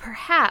 and that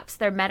perhaps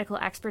their medical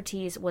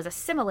expertise was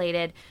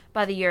assimilated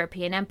by the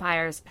European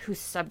empires who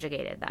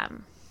subjugated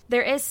them.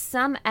 There is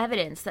some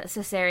evidence that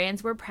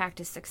cesareans were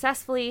practiced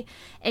successfully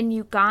in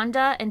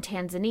Uganda and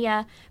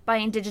Tanzania by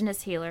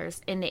indigenous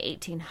healers in the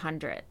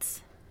 1800s.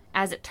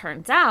 As it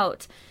turns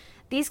out,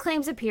 these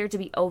claims appear to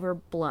be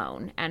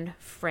overblown and,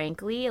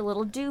 frankly, a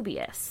little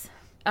dubious.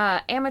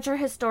 Amateur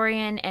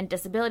historian and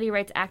disability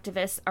rights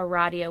activist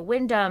Aradia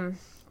Wyndham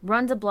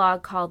runs a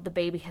blog called The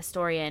Baby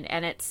Historian,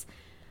 and it's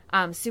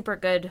super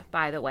good,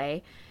 by the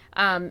way.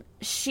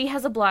 She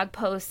has a blog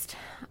post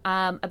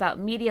about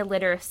media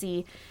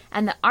literacy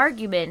and the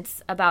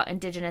arguments about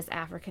indigenous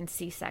African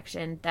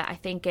C-section that I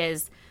think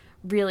is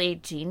really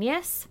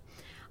genius.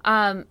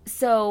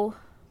 So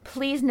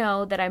please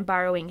know that I'm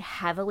borrowing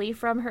heavily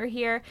from her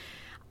here.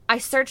 I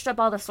searched up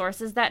all the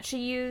sources that she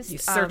used. You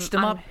searched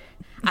them up?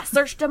 I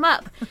searched them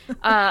up,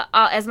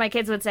 as my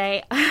kids would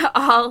say,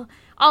 all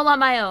on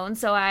my own.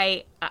 So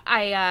I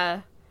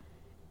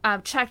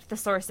checked the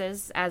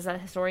sources, as a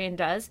historian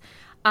does.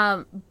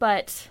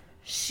 But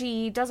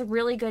she does a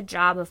really good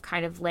job of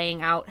kind of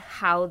laying out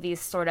how these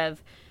sort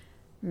of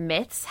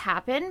myths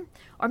happen,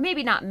 or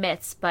maybe not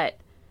myths, but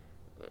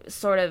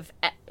sort of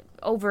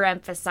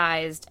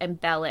overemphasized,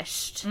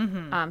 embellished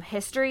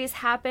histories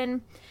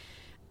happen.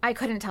 I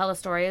couldn't tell the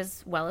story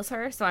as well as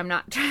her, so I'm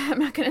not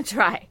going to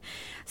try.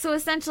 So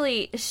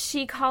essentially,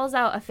 she calls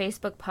out a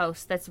Facebook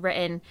post that's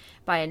written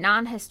by a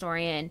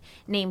non-historian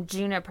named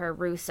Juniper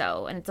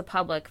Russo, and it's a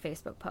public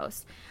Facebook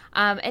post.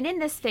 And in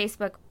this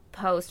Facebook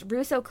post,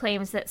 Russo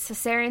claims that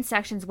cesarean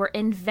sections were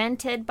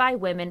invented by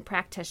women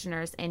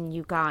practitioners in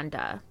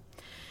Uganda.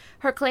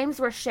 Her claims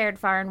were shared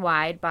far and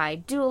wide by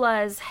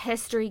doulas,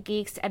 history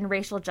geeks, and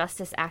racial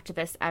justice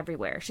activists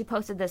everywhere. She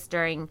posted this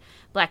during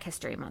Black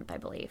History Month, I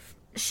believe.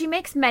 She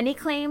makes many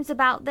claims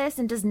about this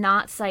and does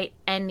not cite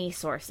any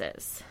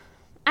sources.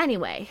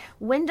 Anyway,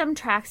 Wyndham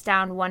tracks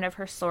down one of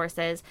her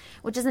sources,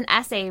 which is an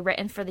essay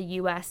written for the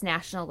U.S.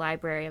 National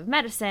Library of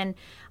Medicine,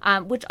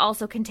 which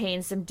also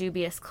contains some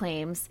dubious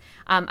claims.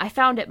 I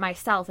found it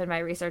myself in my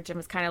research and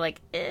was kind of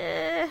like,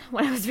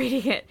 when I was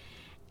reading it.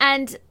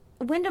 And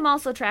Wyndham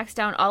also tracks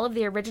down all of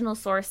the original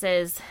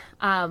sources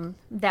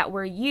that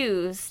were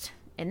used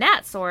in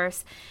that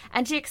source,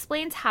 and she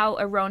explains how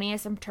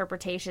erroneous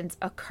interpretations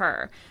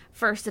occur.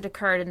 First, it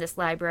occurred in this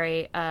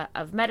Library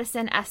of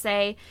Medicine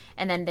essay,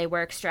 and then they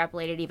were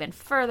extrapolated even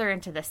further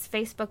into this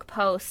Facebook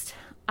post.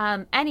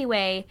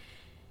 Anyway,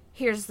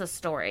 here's the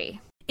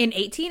story. In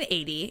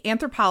 1880,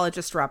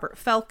 anthropologist Robert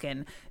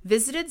Felkin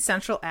visited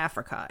Central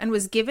Africa and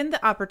was given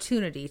the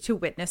opportunity to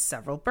witness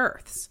several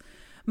births.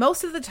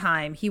 Most of the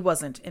time, he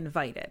wasn't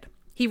invited.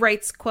 He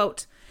writes,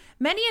 quote,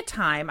 "Many a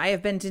time I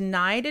have been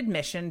denied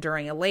admission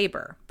during a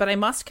labor, but I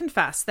must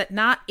confess that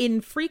not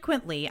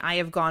infrequently I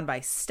have gone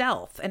by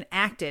stealth and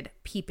acted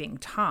peeping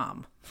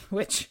Tom,"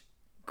 which,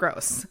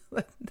 gross.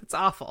 That's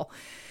awful.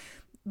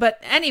 But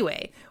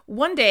anyway,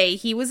 one day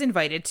he was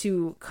invited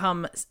to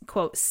come,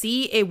 quote,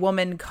 "see a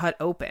woman cut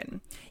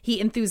open." He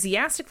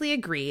enthusiastically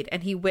agreed,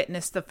 and he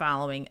witnessed the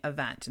following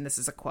event. And this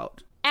is a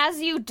quote.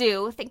 As you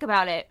do, think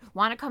about it.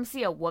 Want to come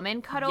see a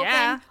woman cut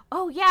Yeah. open?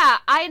 Oh, yeah,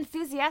 I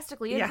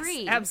enthusiastically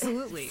agree. Yes,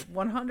 absolutely.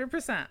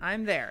 100%.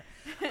 I'm there.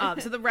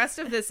 So the rest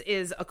of this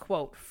is a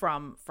quote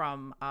from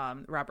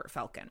Robert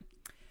Felkin.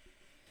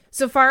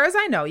 "So far as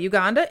I know,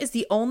 Uganda is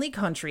the only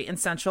country in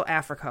Central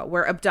Africa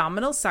where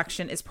abdominal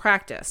section is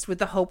practiced with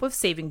the hope of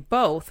saving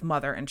both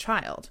mother and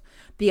child.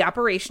 The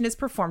operation is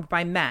performed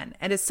by men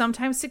and is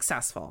sometimes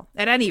successful.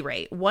 At any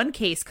rate, one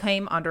case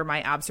came under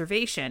my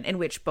observation in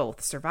which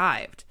both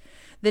survived.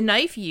 The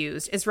knife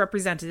used is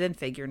represented in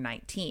figure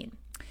 19.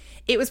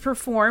 It was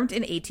performed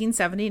in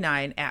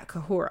 1879 at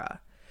Kahura.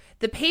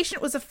 The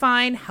patient was a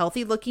fine,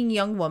 healthy-looking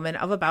young woman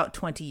of about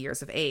 20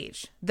 years of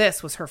age.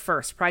 This was her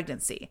first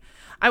pregnancy.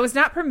 I was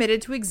not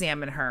permitted to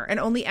examine her and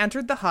only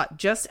entered the hut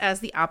just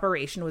as the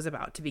operation was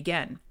about to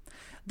begin.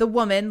 The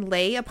woman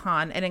lay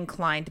upon an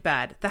inclined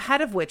bed, the head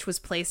of which was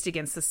placed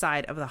against the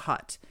side of the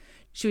hut.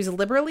 She was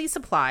liberally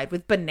supplied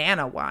with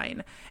banana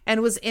wine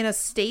and was in a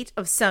state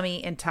of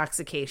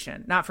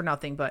semi-intoxication. Not for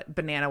nothing, but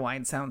banana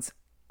wine sounds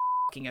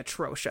fucking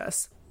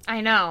atrocious.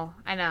 I know.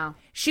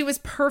 She was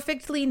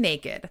perfectly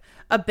naked.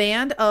 A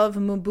band of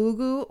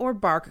mbugu or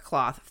bark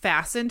cloth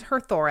fastened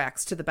her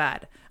thorax to the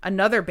bed.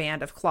 Another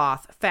band of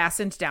cloth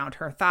fastened down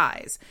her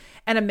thighs,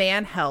 and a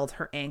man held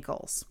her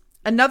ankles.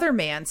 Another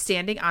man,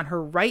 standing on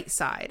her right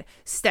side,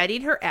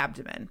 steadied her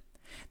abdomen.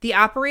 The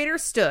operator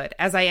stood,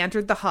 as I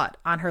entered the hut,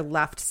 on her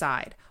left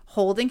side,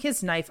 holding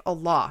his knife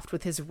aloft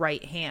with his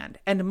right hand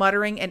and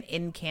muttering an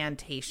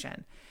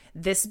incantation.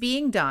 This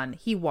being done,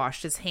 he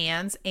washed his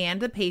hands and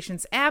the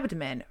patient's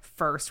abdomen,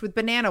 first with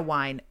banana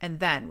wine and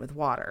then with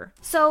water.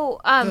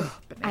 So, I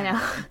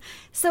know.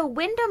 So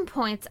Wyndham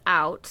points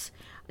out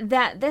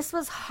that this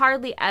was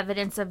hardly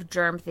evidence of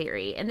germ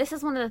theory. And this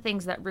is one of the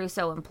things that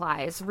Russo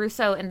implies.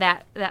 Russo in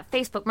that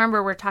Facebook,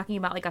 remember we're talking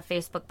about like a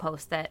Facebook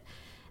post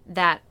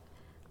that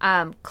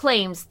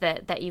claims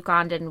that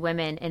Ugandan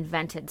women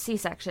invented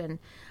C-section.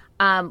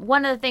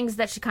 One of the things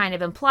that she kind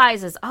of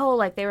implies is,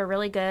 like they were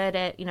really good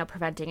at,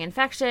 preventing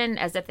infection,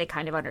 as if they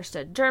kind of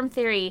understood germ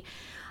theory.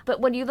 But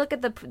when you look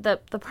at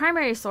the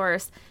primary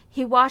source,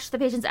 he washed the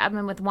patient's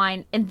abdomen with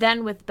wine and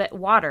then with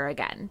water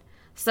again.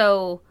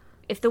 So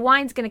if the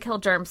wine's going to kill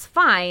germs,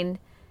 fine.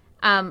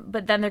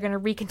 But then they're going to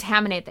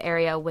recontaminate the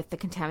area with the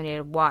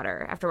contaminated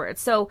water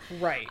afterwards. So,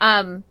 right.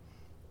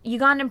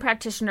 Ugandan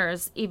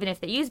practitioners, even if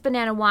they use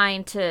banana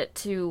wine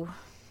to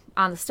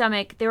on the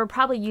stomach, they were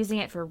probably using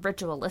it for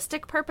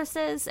ritualistic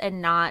purposes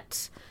and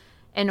not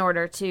in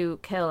order to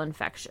kill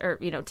infection or,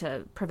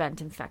 to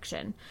prevent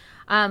infection.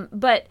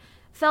 But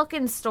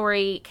Felkin's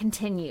story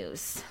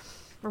continues.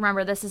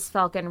 Remember, this is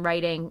Felkin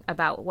writing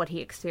about what he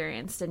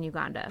experienced in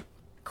Uganda.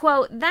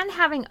 Quote, then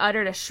having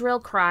uttered a shrill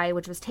cry,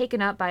 which was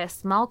taken up by a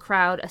small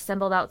crowd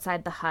assembled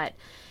outside the hut,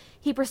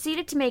 he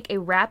proceeded to make a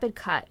rapid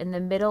cut in the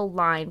middle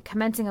line,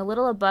 commencing a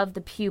little above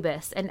the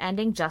pubis and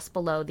ending just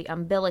below the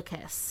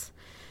umbilicus.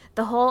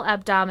 The whole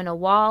abdominal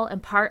wall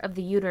and part of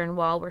the uterine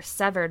wall were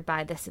severed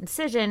by this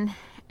incision,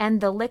 and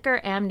the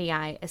liquor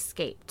amnii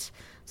escaped.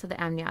 So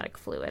the amniotic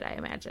fluid, I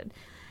imagine.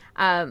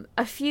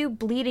 A few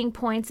bleeding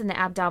points in the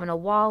abdominal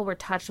wall were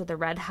touched with a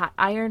red-hot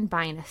iron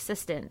by an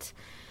assistant.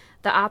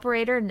 The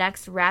operator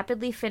next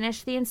rapidly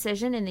finished the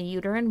incision in the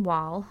uterine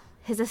wall.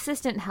 His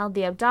assistant held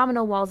the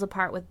abdominal walls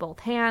apart with both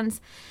hands,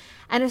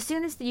 and as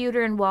soon as the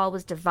uterine wall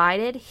was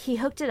divided, he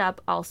hooked it up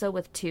also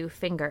with 2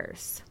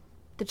 fingers.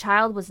 The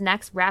child was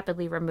next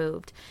rapidly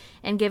removed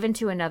and given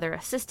to another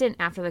assistant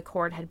after the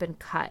cord had been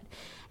cut.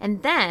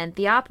 And then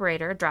the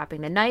operator,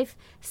 dropping the knife,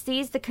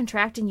 seized the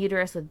contracting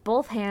uterus with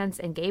both hands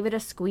and gave it a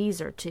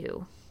squeeze or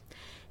 2.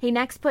 He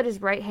next put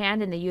his right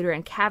hand in the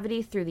uterine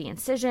cavity through the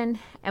incision,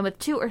 and with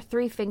 2 or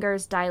 3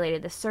 fingers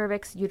dilated the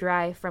cervix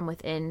uteri from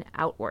within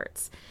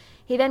outwards.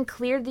 He then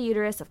cleared the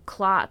uterus of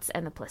clots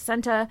and the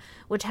placenta,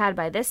 which had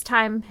by this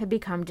time had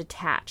become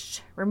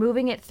detached,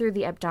 removing it through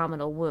the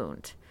abdominal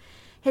wound.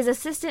 His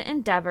assistant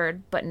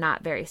endeavored, but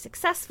not very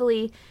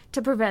successfully,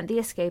 to prevent the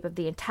escape of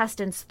the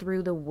intestines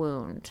through the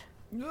wound.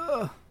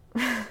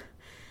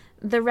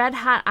 The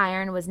red-hot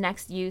iron was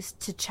next used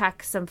to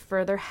check some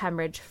further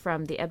hemorrhage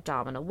from the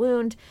abdominal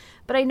wound,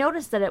 but I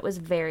noticed that it was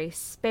very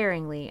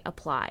sparingly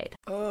applied.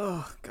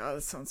 Oh, God,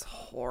 that sounds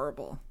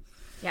horrible.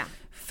 Yeah.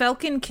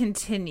 Felkin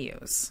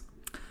continues.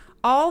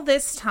 All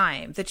this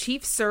time, the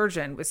chief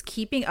surgeon was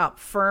keeping up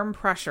firm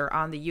pressure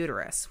on the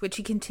uterus, which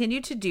he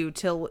continued to do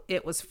till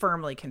it was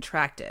firmly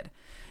contracted.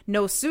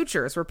 No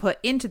sutures were put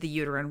into the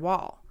uterine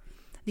wall.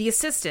 The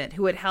assistant,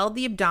 who had held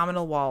the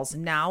abdominal walls,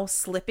 now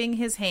slipping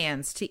his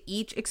hands to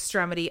each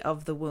extremity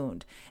of the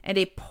wound, and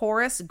a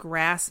porous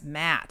grass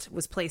mat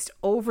was placed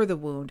over the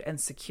wound and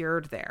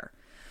secured there.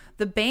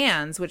 The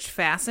bands which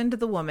fastened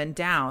the woman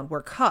down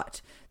were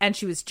cut, and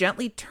she was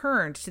gently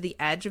turned to the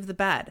edge of the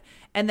bed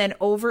and then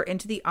over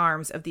into the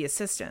arms of the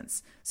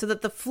assistants, so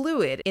that the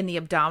fluid in the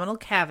abdominal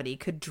cavity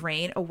could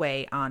drain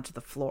away onto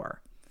the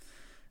floor.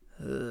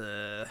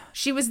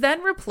 She was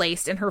then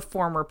replaced in her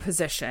former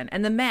position,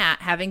 and the mat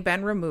having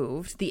been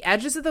removed, the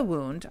edges of the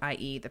wound,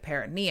 i.e. the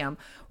peritoneum,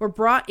 were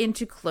brought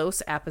into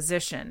close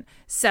apposition.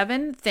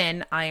 7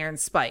 thin iron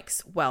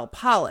spikes, well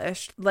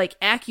polished, like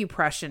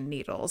acupression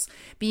needles,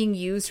 being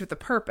used for the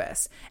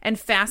purpose, and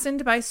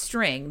fastened by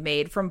string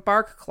made from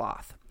bark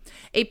cloth.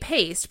 A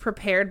paste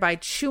prepared by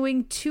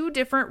chewing 2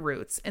 different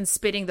roots and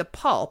spitting the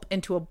pulp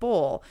into a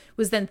bowl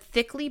was then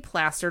thickly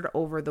plastered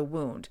over the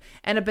wound,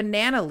 and a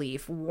banana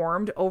leaf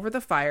warmed over the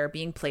fire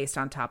being placed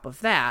on top of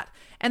that,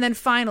 and then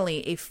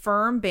finally a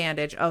firm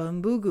bandage of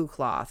mbugu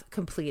cloth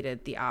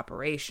completed the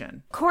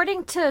operation.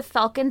 According to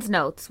Felkin's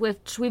notes,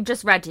 which we've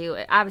just read to you,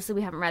 obviously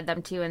we haven't read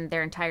them to you in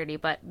their entirety,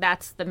 but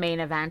that's the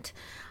main event.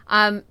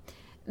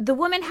 The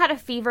woman had a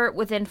fever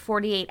within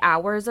 48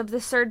 hours of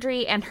the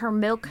surgery, and her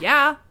milk...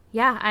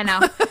 Yeah, I know.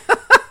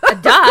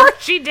 Duh. Of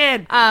course she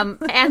did.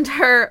 And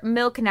her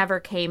milk never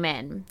came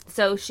in.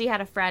 So she had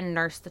a friend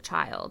nurse the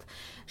child.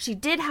 She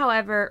did,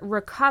 however,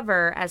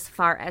 recover as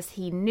far as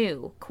he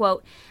knew.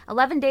 Quote,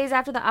 11 days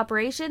after the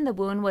operation, the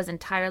wound was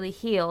entirely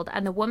healed,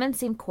 and the woman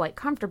seemed quite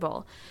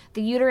comfortable.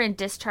 The uterine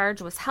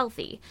discharge was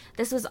healthy.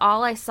 This was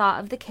all I saw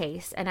of the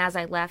case, and as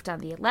I left on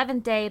the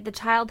 11th day, the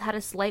child had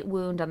a slight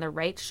wound on the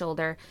right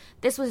shoulder.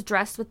 This was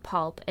dressed with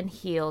pulp and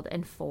healed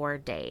in 4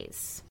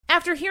 days.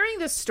 After hearing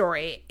this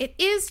story, it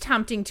is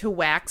tempting to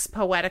wax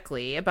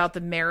poetically about the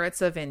merits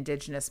of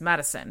indigenous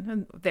medicine.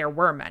 And there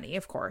were many,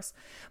 of course.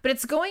 But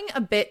it's going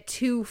a bit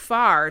too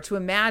far to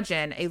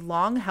imagine a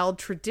long-held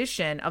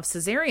tradition of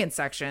cesarean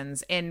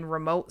sections in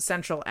remote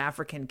Central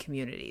African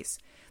communities.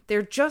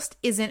 There just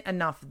isn't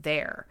enough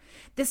there.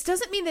 This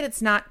doesn't mean that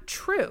it's not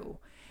true,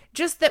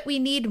 just that we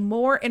need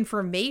more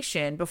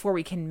information before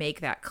we can make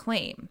that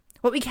claim.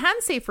 What we can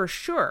say for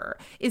sure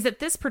is that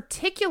this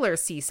particular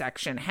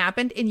C-section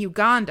happened in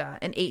Uganda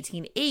in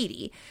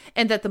 1880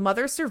 and that the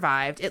mother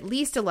survived at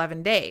least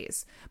 11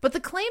 days. But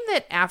the claim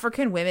that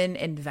African women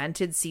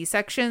invented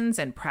C-sections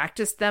and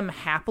practiced them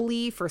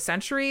happily for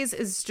centuries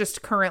is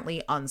just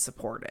currently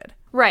unsupported.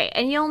 Right,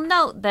 and you'll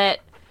note that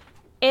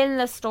in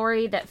the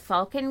story that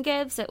Felkin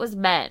gives, it was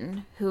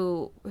men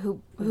who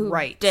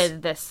right.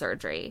 did this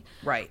surgery.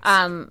 Right.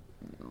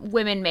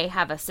 Women may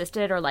have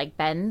assisted or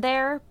been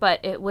there,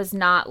 but it was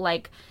not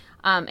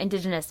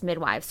indigenous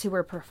midwives who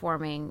were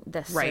performing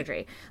this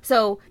surgery.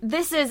 So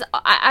this is,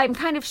 I'm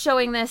kind of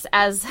showing this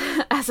as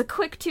a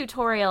quick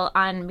tutorial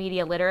on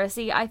media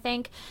literacy. I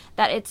think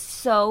that it's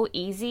so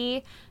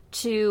easy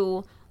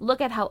to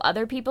look at how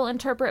other people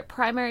interpret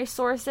primary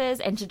sources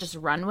and to just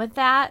run with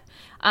that.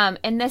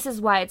 And this is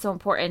why it's so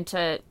important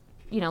to,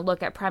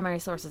 look at primary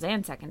sources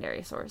and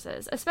secondary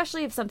sources,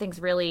 especially if something's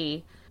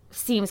really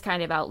seems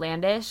kind of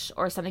outlandish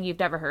or something you've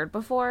never heard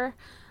before.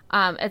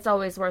 It's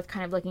always worth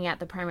kind of looking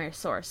at the primary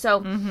source. So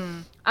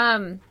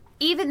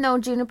Even though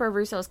Juniper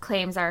Russo's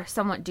claims are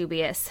somewhat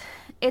dubious,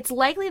 it's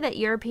likely that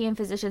European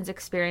physicians'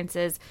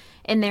 experiences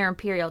in their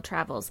imperial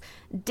travels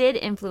did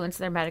influence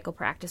their medical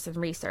practice and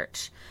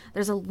research.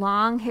 There's a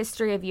long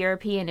history of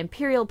European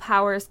imperial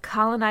powers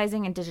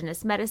colonizing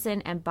indigenous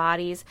medicine and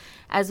bodies,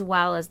 as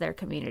well as their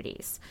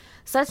communities.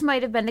 Such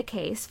might have been the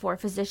case for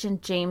physician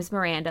James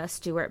Miranda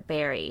Stuart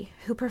Barry,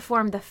 who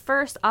performed the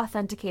first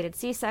authenticated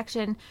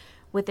C-section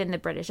within the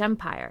British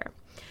Empire.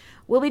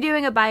 We'll be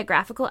doing a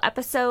biographical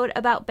episode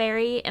about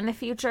Barry in the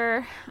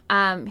future.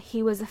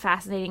 He was a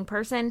fascinating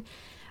person.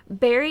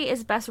 Barry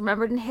is best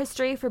remembered in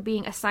history for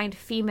being assigned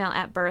female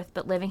at birth,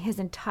 but living his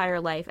entire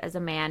life as a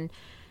man,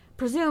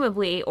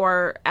 presumably,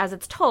 or as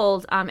it's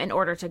told, in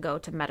order to go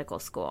to medical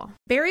school.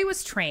 Barry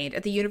was trained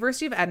at the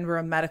University of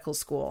Edinburgh Medical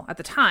School, at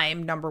the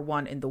time,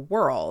 #1 in the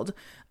world,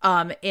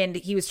 and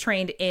he was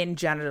trained in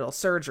genital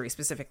surgery,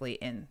 specifically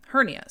in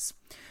hernias.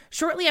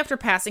 Shortly after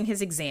passing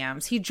his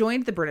exams, he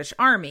joined the British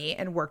Army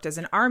and worked as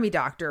an army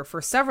doctor for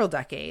several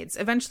decades,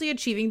 eventually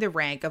achieving the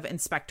rank of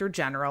Inspector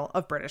General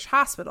of British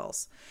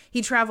Hospitals.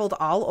 He traveled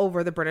all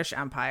over the British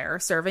Empire,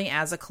 serving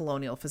as a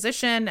colonial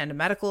physician and a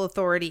medical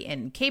authority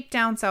in Cape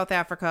Town, South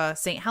Africa,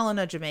 St.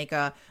 Helena,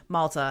 Jamaica,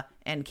 Malta,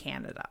 and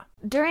Canada.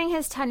 During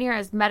his tenure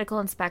as medical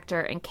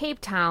inspector in Cape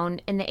Town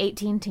in the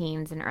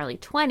 18-teens and early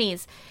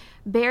 20s,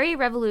 Barry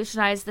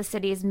revolutionized the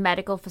city's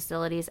medical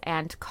facilities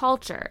and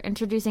culture,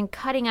 introducing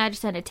cutting-edge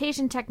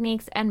sanitation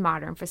techniques and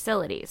modern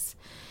facilities.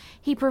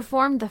 He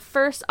performed the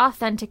first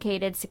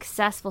authenticated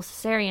successful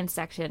cesarean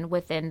section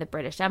within the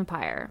British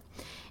Empire.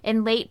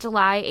 In late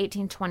July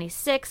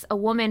 1826, a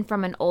woman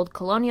from an old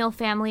colonial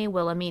family,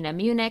 Wilhelmina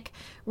Munich,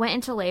 went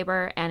into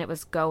labor and it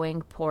was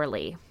going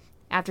poorly.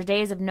 After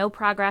days of no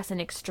progress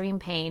and extreme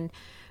pain,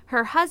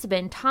 her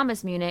husband,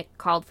 Thomas Munich,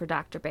 called for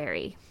Dr.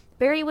 Barry.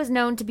 Barry was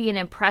known to be an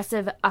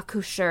impressive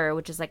accoucheur,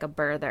 which is like a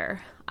birther,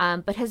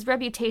 but his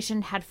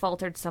reputation had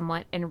faltered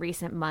somewhat in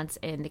recent months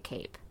in the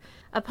Cape.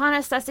 Upon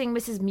assessing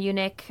Mrs.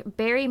 Munich,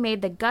 Barry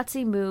made the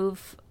gutsy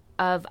move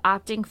of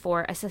opting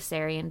for a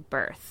cesarean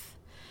birth.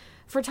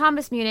 For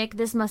Thomas Munich,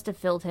 this must have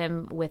filled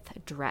him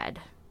with dread,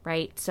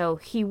 right? So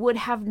he would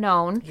have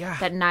known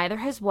that neither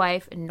his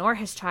wife nor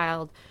his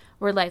child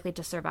were likely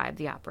to survive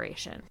the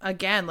operation.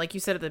 Again, like you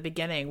said at the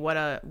beginning, what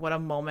a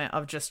moment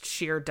of just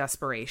sheer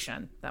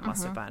desperation that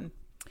must have been.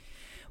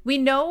 We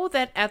know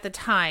that at the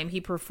time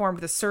he performed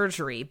the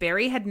surgery,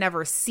 Barry had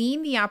never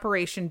seen the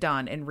operation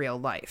done in real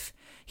life.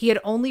 He had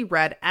only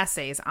read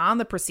essays on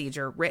the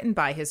procedure written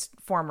by his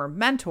former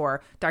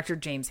mentor, Dr.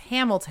 James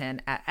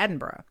Hamilton, at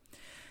Edinburgh.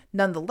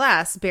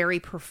 Nonetheless,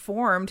 Barry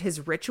performed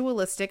his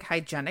ritualistic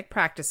hygienic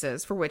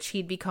practices for which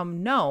he'd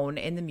become known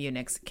in the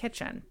Munich's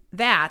kitchen.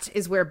 That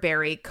is where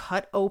Barry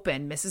cut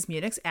open Mrs.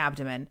 Munich's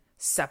abdomen,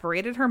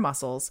 separated her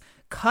muscles,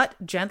 cut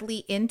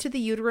gently into the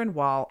uterine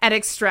wall, and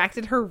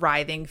extracted her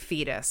writhing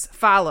fetus,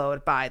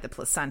 followed by the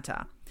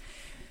placenta.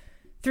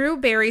 Through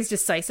Barry's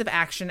decisive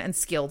action and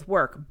skilled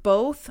work,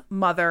 both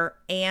mother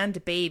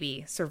and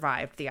baby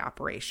survived the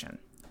operation.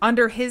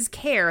 Under his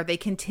care, they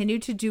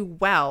continued to do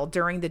well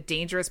during the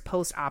dangerous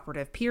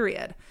post-operative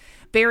period.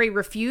 Barry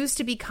refused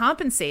to be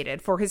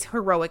compensated for his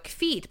heroic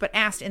feat, but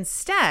asked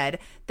instead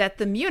that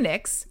the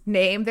Munichs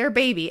name their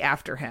baby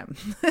after him.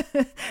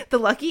 The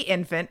lucky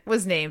infant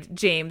was named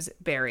James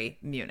Barry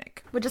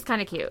Munich. Which is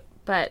kind of cute,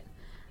 but...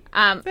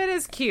 that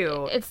is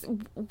cute. It's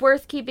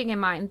worth keeping in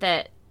mind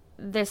that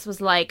this was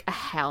like a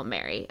Hail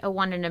Mary, a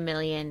 1 in a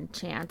million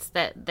chance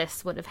that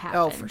this would have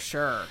happened. Oh, for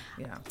sure.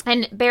 Yeah.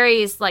 And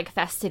Barry's like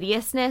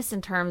fastidiousness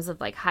in terms of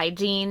like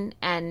hygiene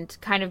and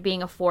kind of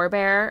being a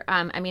forebearer.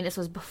 I mean, this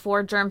was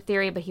before germ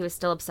theory, but he was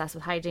still obsessed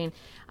with hygiene.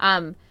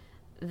 That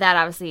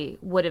obviously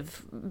would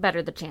have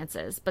bettered the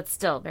chances, but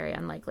still very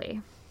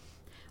unlikely.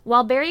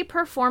 While Barry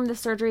performed the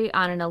surgery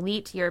on an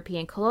elite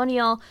European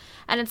colonial,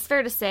 and it's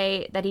fair to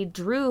say that he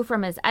drew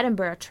from his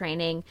Edinburgh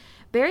training,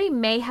 Barry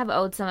may have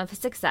owed some of his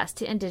success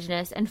to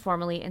indigenous and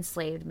formerly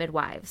enslaved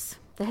midwives.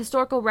 The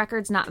historical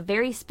record's not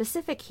very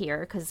specific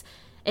here, because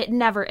it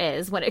never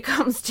is when it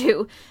comes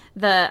to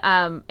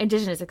the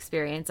indigenous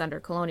experience under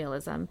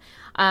colonialism.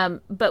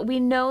 But we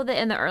know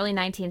that in the early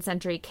 19th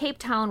century, Cape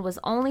Town was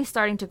only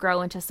starting to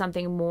grow into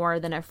something more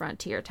than a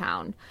frontier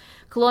town.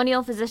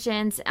 Colonial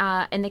physicians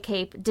in the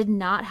Cape did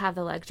not have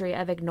the luxury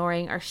of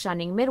ignoring or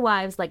shunning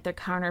midwives like their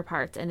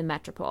counterparts in the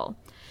metropole.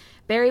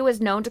 Barry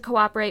was known to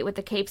cooperate with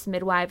the Cape's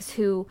midwives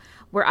who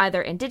were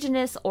either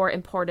indigenous or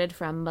imported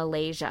from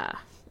Malaysia.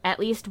 At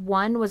least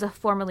one was a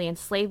formerly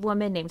enslaved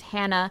woman named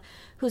Hannah,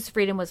 whose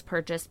freedom was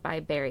purchased by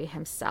Barry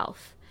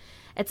himself.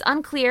 It's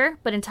unclear,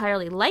 but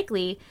entirely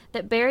likely,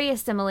 that Barry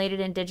assimilated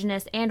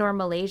indigenous and or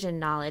Malaysian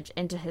knowledge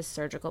into his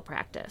surgical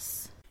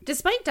practice.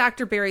 Despite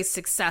Dr. Barry's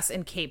success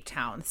in Cape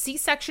Town,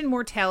 C-section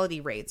mortality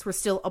rates were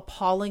still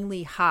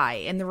appallingly high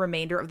in the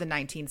remainder of the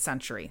 19th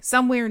century,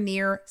 somewhere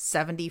near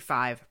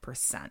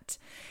 75%.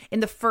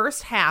 In the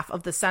first half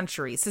of the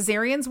century,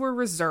 cesareans were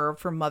reserved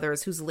for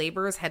mothers whose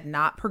labors had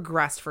not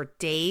progressed for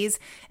days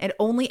and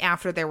only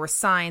after there were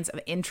signs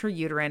of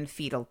intrauterine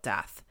fetal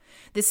death.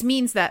 This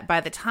means that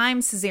by the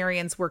time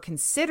cesareans were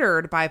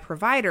considered by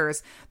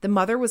providers, the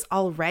mother was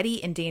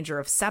already in danger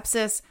of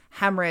sepsis,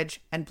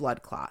 hemorrhage, and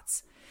blood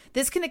clots.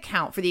 This can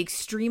account for the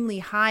extremely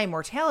high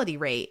mortality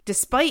rate,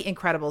 despite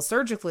incredible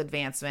surgical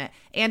advancement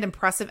and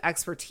impressive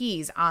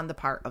expertise on the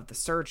part of the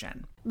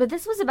surgeon. But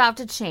this was about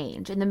to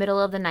change in the middle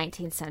of the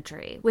 19th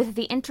century with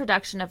the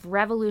introduction of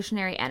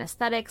revolutionary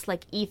anesthetics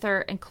like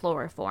ether and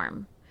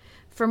chloroform.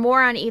 For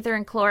more on ether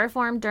and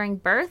chloroform during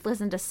birth,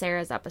 listen to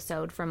Sarah's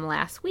episode from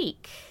last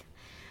week.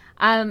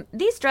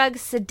 These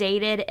drugs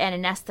sedated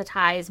and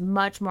anesthetized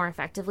much more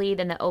effectively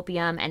than the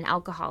opium and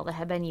alcohol that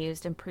had been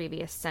used in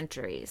previous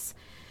centuries.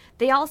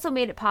 They also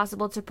made it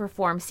possible to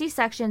perform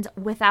C-sections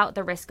without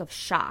the risk of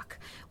shock,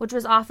 which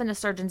was often a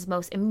surgeon's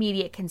most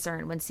immediate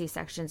concern when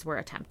C-sections were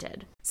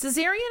attempted.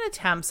 Cesarean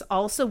attempts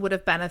also would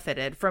have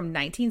benefited from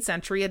 19th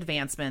century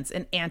advancements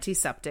in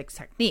antiseptic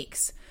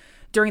techniques.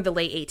 During the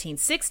late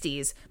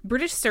 1860s,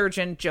 British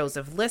surgeon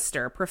Joseph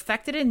Lister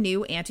perfected a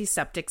new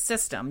antiseptic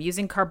system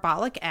using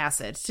carbolic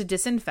acid to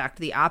disinfect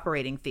the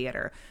operating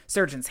theater,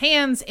 surgeons'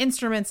 hands,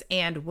 instruments,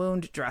 and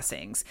wound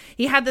dressings.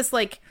 He had this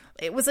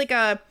it was like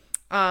a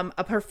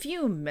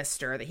perfume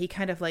mister that he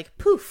kind of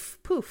poof,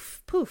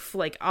 poof, poof,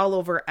 all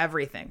over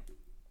everything.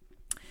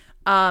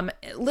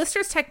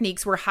 Lister's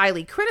techniques were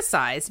highly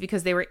criticized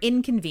because they were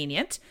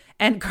inconvenient,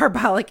 and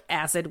carbolic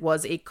acid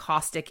was a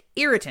caustic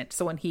irritant.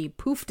 So when he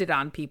poofed it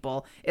on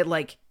people, it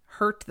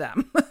hurt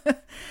them.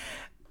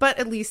 But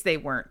at least they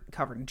weren't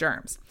covered in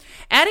germs.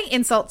 Adding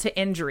insult to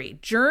injury,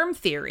 germ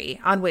theory,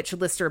 on which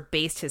Lister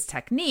based his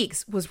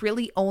techniques, was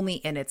really only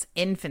in its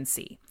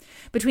infancy.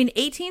 Between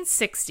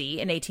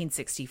 1860 and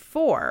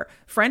 1864,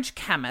 French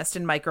chemist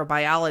and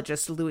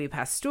microbiologist Louis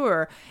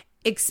Pasteur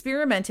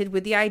experimented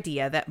with the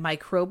idea that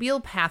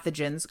microbial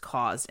pathogens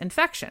caused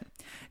infection.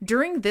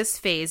 During this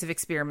phase of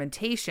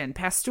experimentation,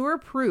 Pasteur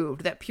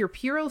proved that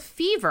puerperal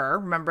fever,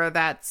 remember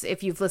that's,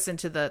 if you've listened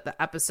to the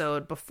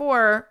episode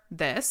before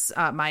this,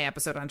 my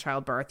episode on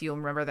childbirth, you'll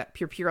remember that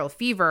puerperal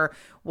fever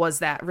was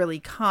that really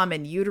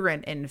common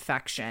uterine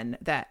infection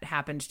that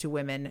happened to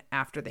women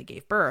after they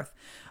gave birth.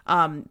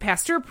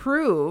 Pasteur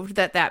proved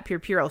that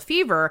puerperal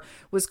fever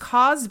was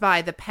caused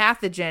by the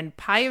pathogen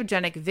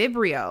pyogenic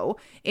vibrio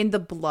in the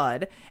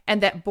blood,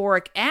 and that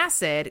boric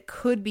acid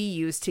could be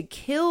used to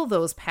kill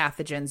those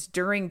pathogens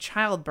during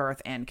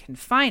childbirth and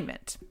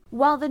confinement.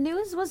 While the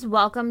news was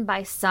welcomed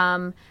by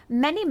some,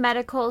 many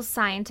medical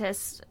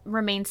scientists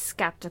remained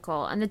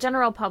skeptical, and the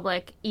general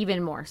public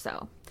even more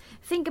so.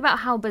 Think about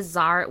how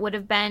bizarre it would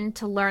have been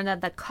to learn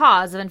that the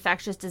cause of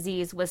infectious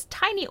disease was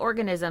tiny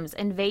organisms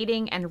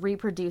invading and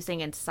reproducing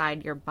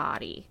inside your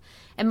body.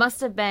 It must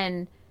have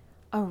been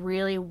a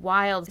really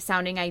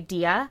wild-sounding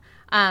idea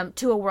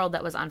to a world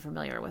that was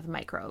unfamiliar with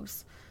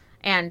microbes.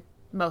 And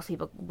most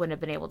people wouldn't have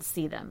been able to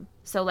see them.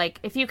 So,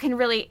 if you can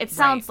really... It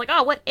sounds like,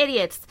 oh, what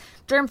idiots.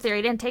 Germ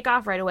theory didn't take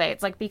off right away.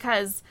 It's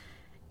because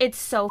it's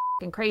so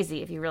fucking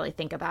crazy if you really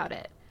think about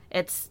it.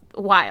 It's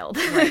wild.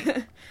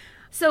 Right.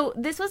 So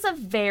this was a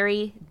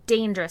very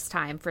dangerous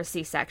time for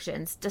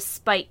C-sections,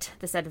 despite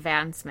this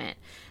advancement.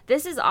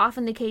 This is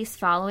often the case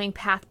following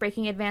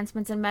path-breaking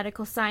advancements in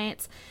medical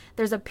science.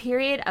 There's a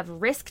period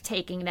of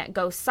risk-taking that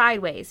goes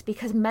sideways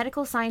because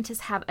medical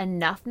scientists have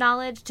enough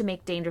knowledge to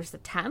make dangerous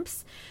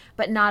attempts,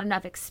 but not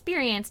enough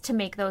experience to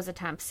make those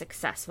attempts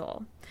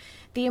successful.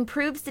 The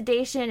improved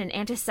sedation and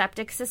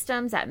antiseptic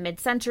systems at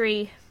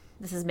mid-century,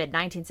 this is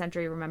mid-19th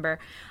century, remember,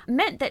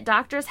 meant that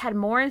doctors had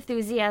more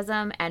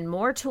enthusiasm and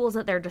more tools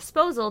at their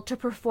disposal to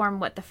perform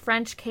what the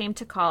French came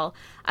to call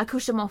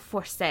accouchement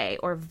forcé,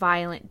 or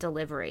violent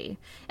delivery.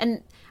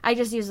 And I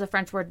just use the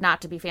French word not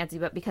to be fancy,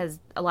 but because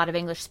a lot of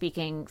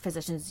English-speaking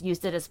physicians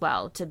used it as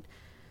well to,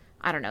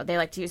 I don't know, they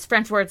like to use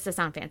French words to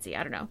sound fancy,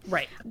 I don't know.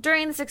 Right.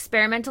 During this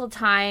experimental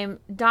time,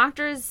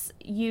 doctors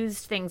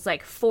used things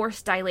like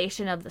forced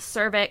dilation of the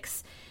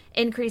cervix,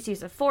 increased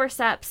use of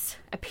forceps,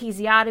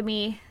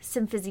 episiotomy,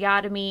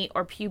 symphysiotomy,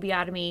 or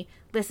pubiotomy.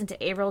 Listen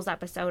to Avril's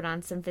episode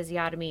on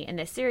symphysiotomy in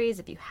this series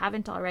if you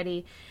haven't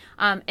already.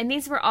 And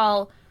these were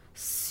all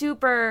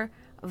super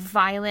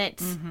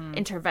violent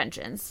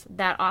interventions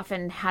that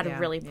often had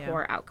really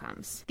poor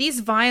outcomes. These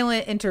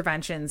violent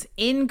interventions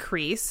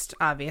increased,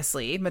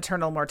 obviously,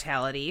 maternal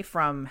mortality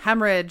from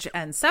hemorrhage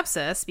and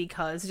sepsis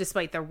because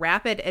despite the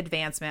rapid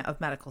advancement of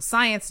medical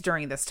science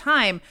during this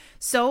time,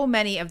 so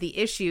many of the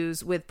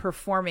issues with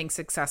performing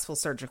successful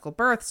surgical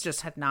births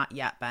just had not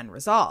yet been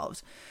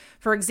resolved.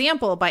 For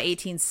example, by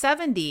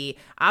 1870,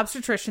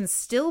 obstetricians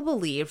still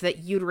believed that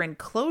uterine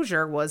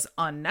closure was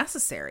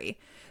unnecessary.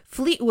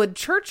 Fleetwood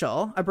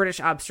Churchill, a British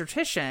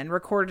obstetrician,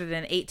 recorded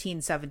in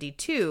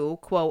 1872,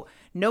 quote,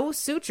 "No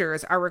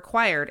sutures are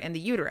required in the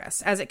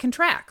uterus. As it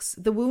contracts,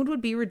 the wound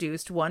would be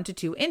reduced 1 to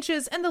 2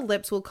 inches and the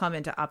lips will come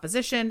into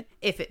opposition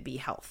if it be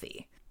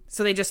healthy."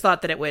 So they just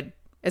thought that it would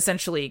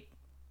essentially,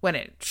 when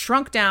it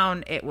shrunk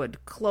down, it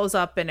would close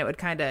up and it would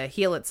kind of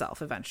heal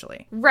itself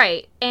eventually.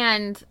 Right.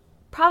 And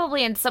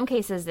probably in some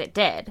cases it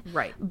did.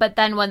 Right. But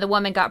then when the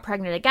woman got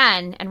pregnant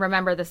again, and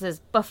remember this is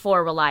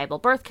before reliable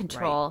birth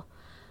control,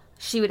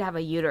 she would have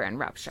a uterine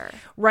rupture.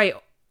 Right.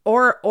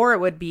 Or it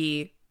would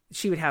be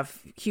she would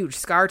have huge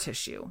scar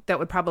tissue that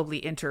would probably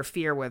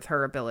interfere with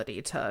her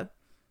ability to,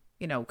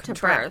 contract. To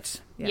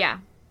birth. Yeah.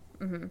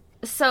 Mm-hmm.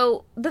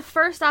 So the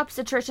first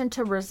obstetrician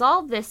to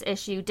resolve this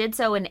issue did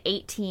so in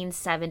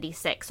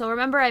 1876. So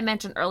remember I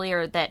mentioned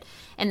earlier that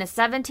in the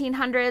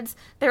 1700s,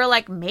 they were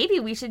like, maybe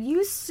we should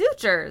use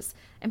sutures.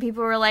 And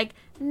people were like,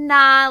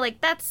 nah,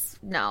 that's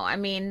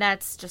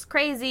just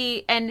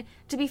crazy. And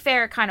to be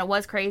fair, it kind of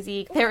was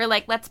crazy. They were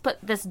like, let's put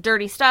this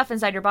dirty stuff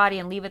inside your body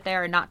and leave it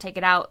there and not take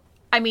it out.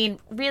 I mean,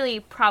 really,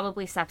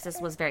 probably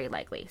sepsis was very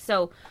likely.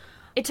 So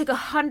it took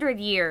 100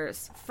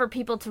 years for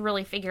people to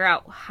really figure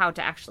out how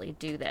to actually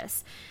do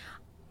this.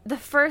 The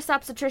first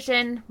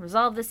obstetrician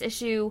resolved this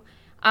issue,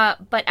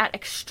 but at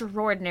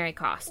extraordinary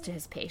cost to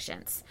his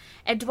patients.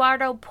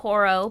 Eduardo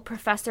Porro,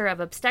 professor of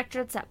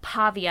obstetrics at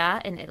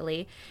Pavia in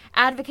Italy,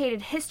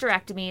 advocated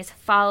hysterectomies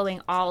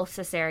following all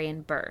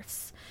cesarean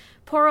births.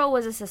 Porro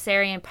was a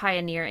cesarean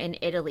pioneer in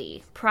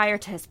Italy. Prior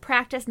to his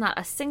practice, not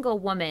a single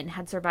woman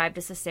had survived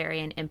a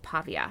cesarean in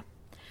Pavia.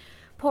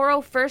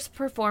 Porro first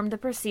performed the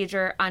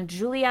procedure on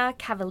Giulia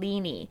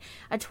Cavallini,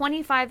 a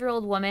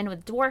 25-year-old woman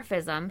with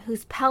dwarfism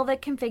whose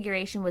pelvic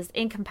configuration was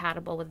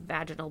incompatible with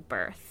vaginal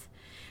birth.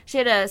 She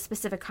had a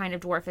specific kind of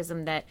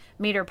dwarfism that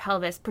made her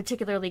pelvis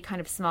particularly kind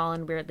of small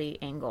and weirdly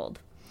angled.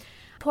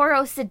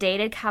 Porro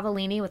sedated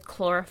Cavallini with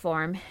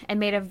chloroform and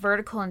made a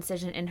vertical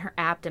incision in her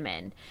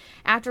abdomen.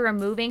 After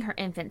removing her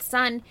infant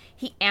son,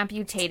 he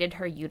amputated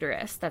her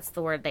uterus. That's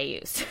the word they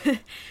used.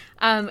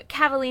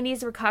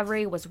 Cavallini's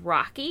recovery was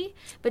rocky,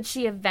 but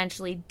she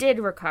eventually did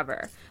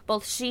recover.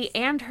 Both she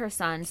and her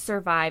son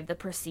survived the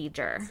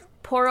procedure.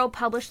 Porro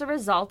published the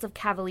results of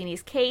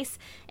Cavallini's case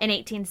in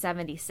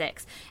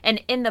 1876.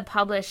 And in the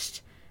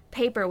published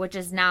paper, which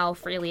is now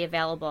freely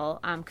available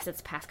because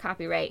it's past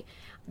copyright,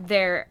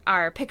 there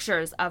are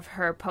pictures of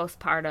her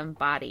postpartum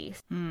body.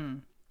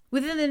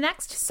 Within the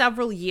next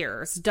several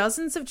years,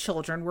 dozens of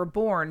children were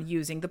born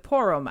using the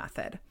Porro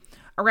method.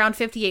 Around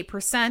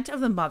 58%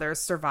 of the mothers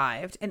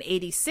survived, and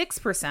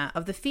 86%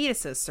 of the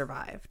fetuses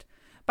survived.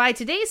 By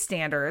today's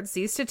standards,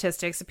 these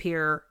statistics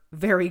appear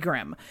very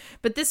grim,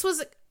 but this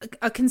was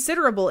a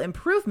considerable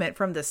improvement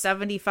from the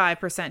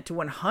 75% to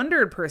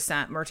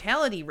 100%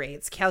 mortality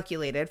rates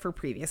calculated for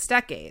previous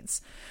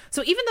decades.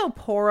 So even though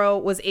Porro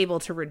was able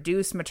to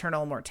reduce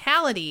maternal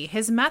mortality,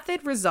 his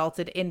method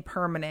resulted in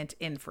permanent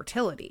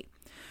infertility.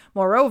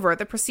 Moreover,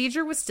 the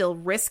procedure was still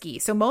risky,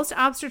 so most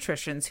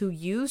obstetricians who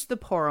used the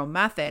Porro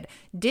method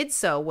did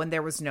so when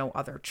there was no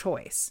other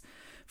choice.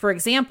 For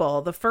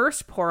example, the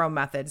first Porro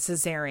method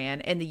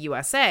cesarean in the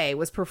USA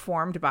was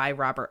performed by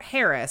Robert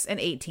Harris in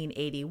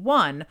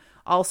 1881,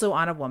 also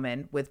on a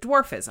woman with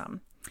dwarfism.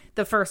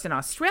 The first in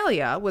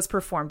Australia was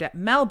performed at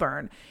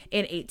Melbourne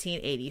in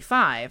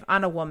 1885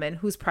 on a woman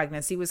whose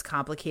pregnancy was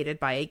complicated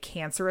by a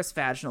cancerous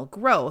vaginal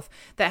growth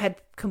that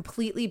had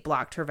completely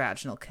blocked her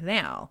vaginal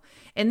canal.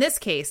 In this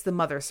case, the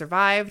mother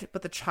survived,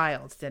 but the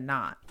child did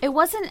not. It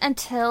wasn't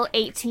until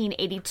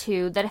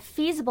 1882 that a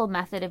feasible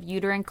method of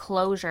uterine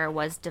closure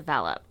was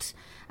developed.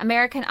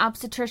 American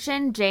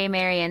obstetrician J.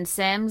 Marion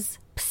Sims,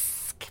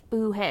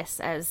 boo hiss,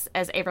 as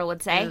April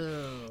would say,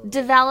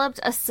 developed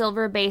a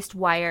silver-based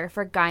wire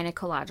for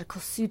gynecological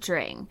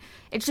suturing.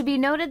 It should be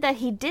noted that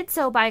he did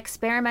so by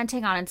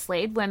experimenting on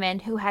enslaved women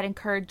who had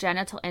incurred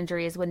genital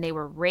injuries when they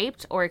were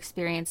raped or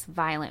experienced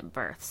violent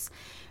births.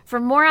 For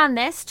more on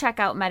this,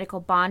 check out Medical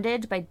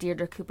Bondage by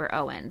Deirdre Cooper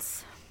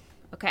Owens.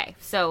 Okay,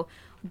 so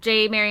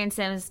J. Marion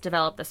Sims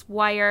developed this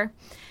wire.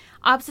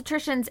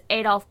 Obstetricians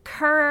Adolf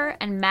Currer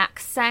and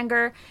Max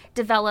Sanger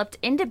developed,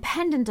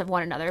 independent of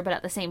one another but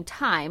at the same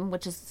time,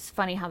 which is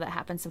funny how that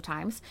happens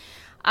sometimes,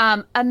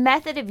 a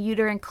method of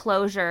uterine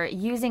closure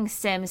using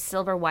Sims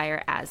silver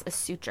wire as a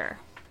suture.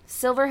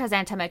 Silver has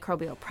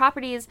antimicrobial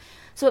properties,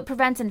 so it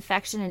prevents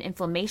infection and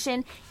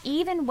inflammation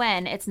even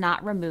when it's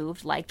not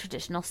removed like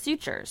traditional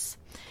sutures.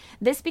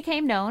 This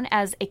became known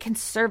as a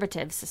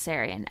conservative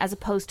cesarean, as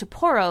opposed to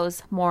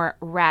Porro's more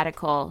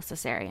radical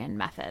cesarean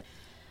method.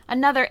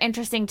 Another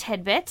interesting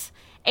tidbit,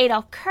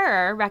 Adolf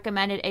Currer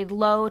recommended a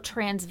low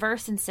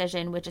transverse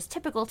incision, which is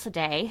typical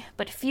today,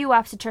 but few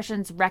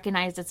obstetricians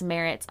recognized its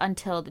merits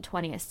until the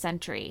 20th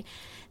century.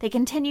 They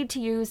continued to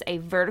use a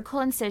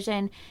vertical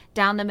incision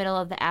down the middle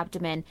of the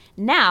abdomen.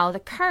 Now, the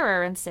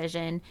Currer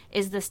incision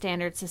is the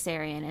standard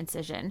cesarean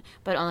incision,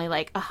 but only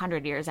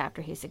 100 years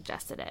after he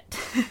suggested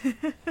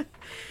it.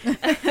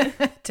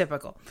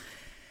 Typical.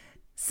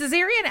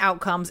 Cesarean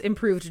outcomes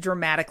improved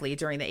dramatically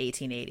during the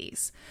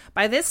 1880s.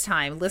 By this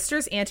time,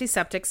 Lister's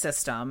antiseptic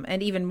system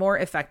and even more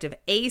effective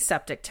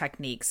aseptic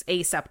techniques,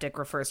 aseptic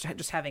refers to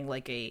just having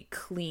a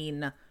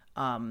clean,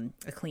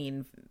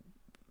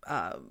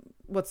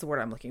 what's the word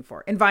I'm looking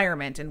for?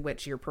 Environment in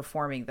which you're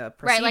performing the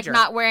procedure. Right,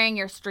 not wearing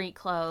your street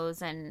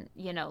clothes and,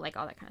 all that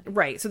kind of thing.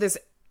 Right, so there's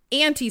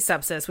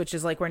antisepsis, which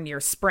is like when you're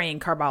spraying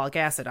carbolic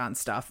acid on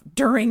stuff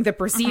during the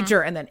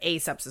procedure, and then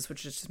asepsis,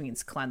 which just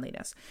means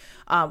cleanliness,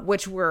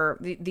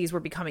 these were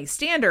becoming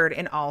standard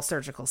in all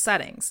surgical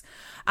settings.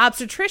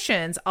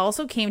 Obstetricians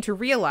also came to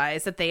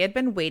realize that they had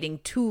been waiting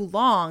too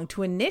long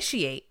to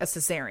initiate a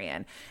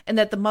cesarean, and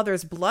that the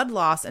mother's blood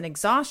loss and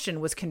exhaustion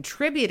was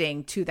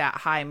contributing to that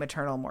high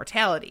maternal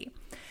mortality.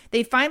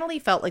 They finally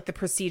felt like the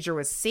procedure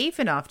was safe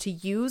enough to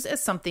use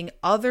as something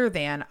other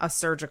than a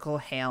surgical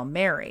Hail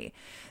Mary.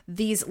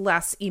 These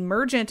less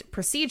emergent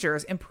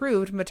procedures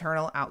improved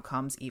maternal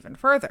outcomes even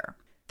further.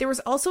 There was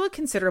also a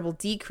considerable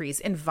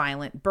decrease in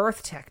violent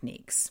birth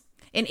techniques.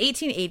 In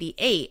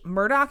 1888,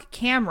 Murdoch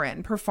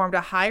Cameron performed a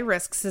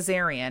high-risk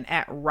cesarean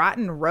at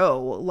Rotten Row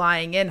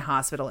Lying In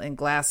Hospital in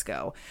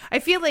Glasgow. I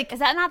feel like... Is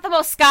that not the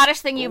most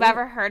Scottish thing you've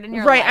ever heard in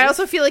your life? Right. I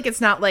also feel like it's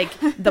not like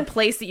the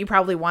place that you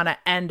probably want to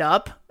end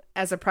up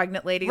as a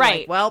pregnant lady.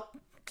 Right. Like,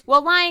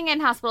 well, lying in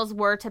hospitals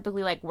were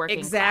typically like working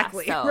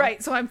exactly class, so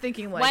right. So I'm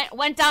thinking like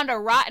went down to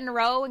Rotten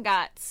Row and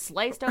got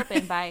sliced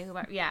open by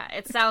whoever. Yeah,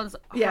 it sounds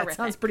horrific. It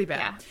sounds pretty bad.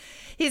 Yeah.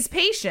 His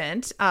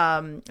patient,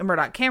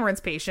 Murdoch Cameron's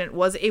patient,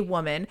 was a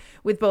woman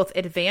with both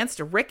advanced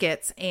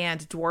rickets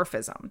and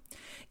dwarfism.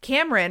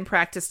 Cameron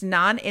practiced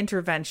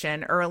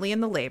non-intervention early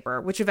in the labor,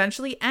 which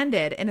eventually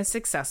ended in a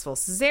successful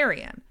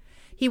cesarean.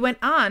 He went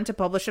on to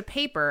publish a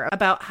paper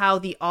about how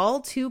the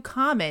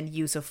all-too-common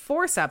use of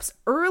forceps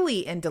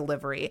early in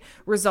delivery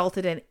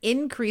resulted in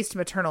increased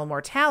maternal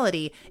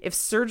mortality if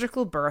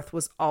surgical birth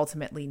was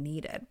ultimately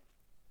needed.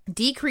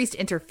 Decreased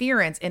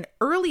interference in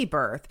early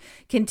birth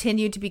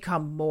continued to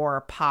become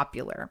more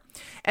popular.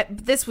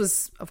 This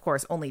was, of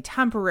course, only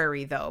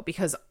temporary, though,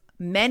 because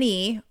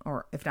many,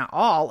 or if not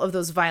all, of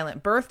those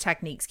violent birth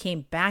techniques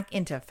came back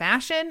into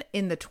fashion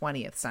in the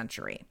 20th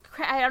century.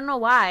 I don't know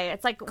why.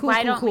 It's like,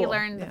 why don't we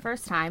learn the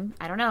first time?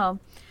 I don't know.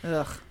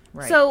 Ugh.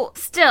 Right. So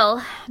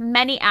still,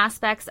 many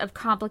aspects of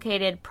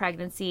complicated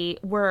pregnancy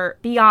were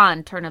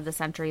beyond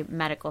turn-of-the-century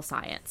medical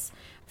science.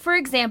 For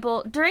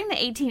example, during the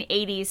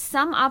 1880s,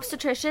 some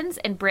obstetricians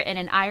in Britain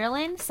and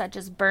Ireland, such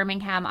as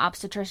Birmingham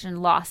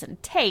obstetrician Lawson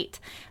Tate,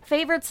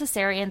 favored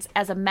cesareans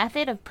as a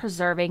method of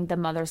preserving the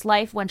mother's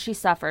life when she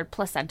suffered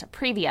placenta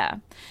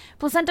previa.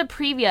 Placenta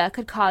previa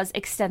could cause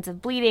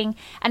extensive bleeding,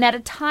 and at a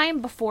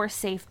time before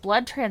safe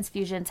blood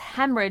transfusions,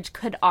 hemorrhage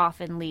could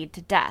often lead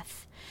to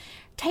death.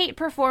 Tate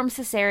performed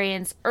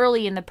cesareans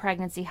early in the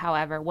pregnancy,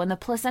 however, when the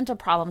placenta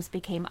problems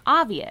became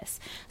obvious,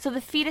 so the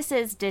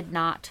fetuses did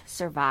not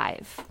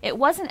survive. It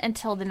wasn't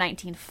until the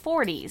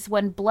 1940s,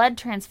 when blood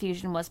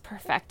transfusion was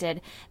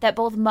perfected, that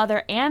both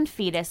mother and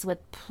fetus with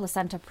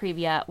placenta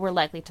previa were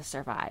likely to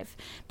survive.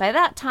 By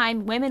that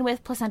time, women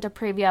with placenta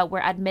previa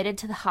were admitted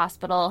to the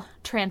hospital,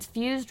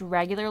 transfused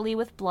regularly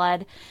with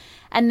blood,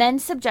 and then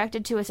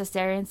subjected to a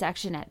cesarean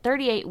section at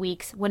 38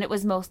 weeks, when it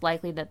was most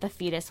likely that the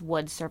fetus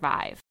would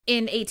survive.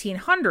 In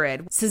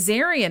 1800,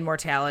 cesarean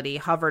mortality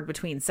hovered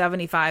between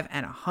 75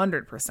 and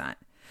 100%.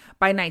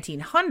 By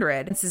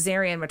 1900,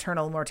 cesarean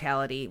maternal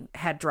mortality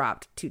had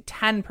dropped to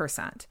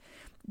 10%.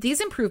 These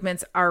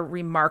improvements are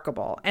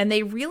remarkable, and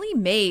they really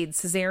made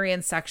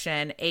cesarean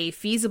section a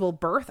feasible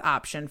birth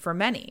option for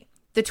many.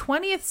 The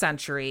 20th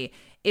century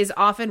is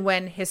often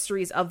when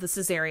histories of the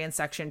cesarean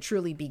section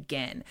truly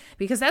begin,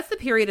 because that's the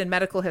period in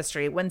medical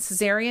history when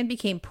cesarean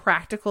became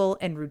practical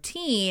and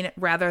routine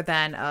rather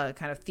than a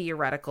kind of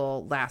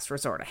theoretical last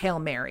resort, a Hail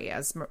Mary,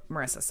 as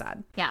Marissa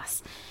said.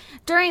 Yes.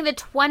 During the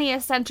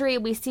 20th century,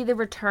 we see the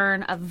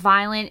return of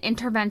violent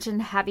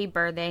intervention-heavy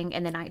birthing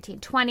in the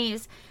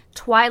 1920s,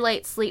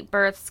 twilight sleep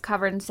births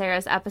covered in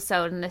Sarah's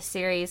episode in this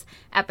series,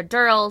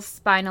 epidurals,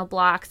 spinal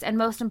blocks, and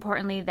most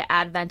importantly, the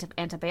advent of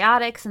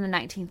antibiotics in the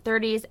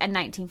 1930s and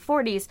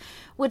 1940s,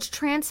 which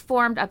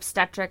transformed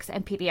obstetrics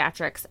and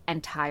pediatrics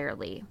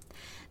entirely.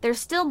 There's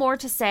still more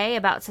to say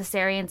about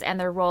cesareans and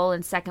their role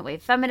in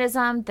second-wave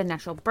feminism, the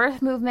natural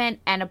birth movement,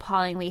 and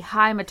appallingly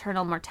high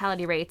maternal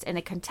mortality rates in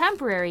the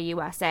contemporary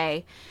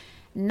USA,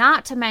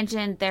 not to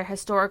mention their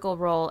historical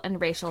role in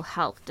racial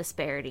health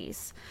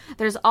disparities.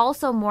 There's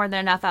also more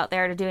than enough out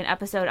there to do an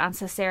episode on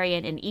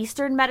cesarean in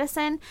Eastern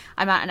medicine.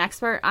 I'm not an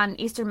expert on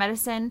Eastern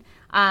medicine,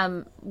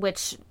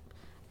 which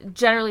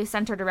generally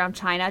centered around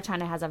China.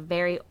 China has a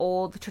very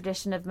old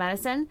tradition of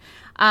medicine.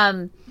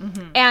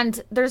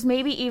 And there's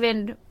maybe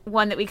even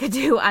one that we could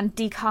do on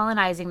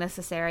decolonizing the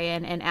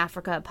cesarean in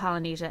Africa,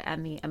 Polynesia,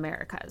 and the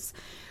Americas.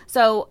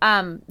 So,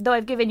 though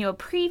I've given you a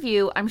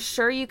preview, I'm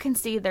sure you can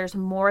see there's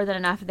more than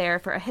enough there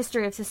for a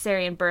history of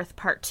cesarean birth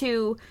part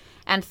 2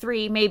 and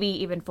 3, maybe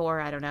even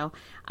 4, I don't know.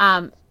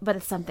 But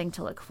it's something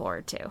to look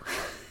forward to.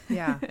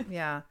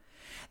 Yeah.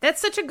 That's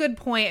such a good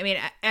point. I mean,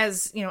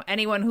 as you know,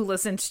 anyone who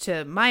listened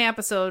to my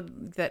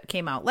episode that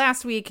came out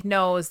last week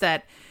knows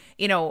that,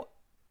 you know,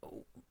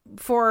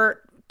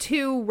 for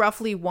 2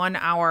 roughly 1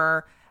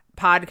 hour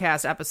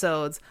podcast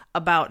episodes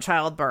about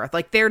childbirth,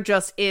 like there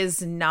just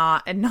is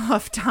not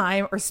enough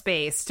time or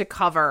space to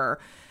cover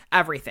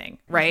everything,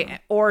 right?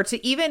 Or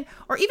to even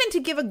to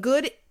give a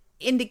good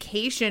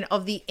indication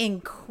of the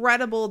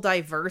incredible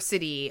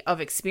diversity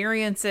of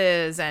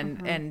experiences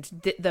and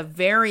the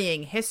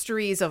varying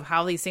histories of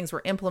how these things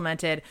were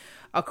implemented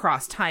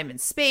across time and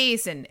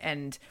space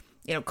and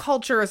you know,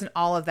 cultures and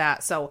all of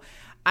that. So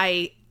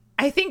I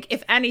think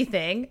if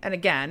anything, and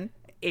again,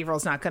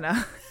 April's not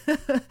gonna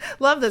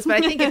love this, but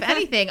I think if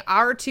anything,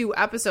 our 2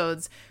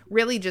 episodes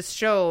really just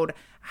showed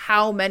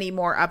how many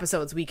more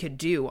episodes we could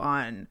do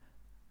on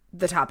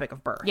the topic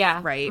of birth.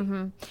 Yeah. Right.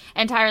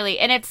 Entirely.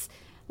 And it's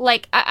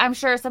like, I'm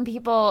sure some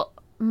people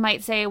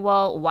might say,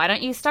 well, why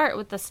don't you start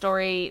with the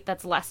story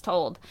that's less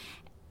told?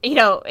 You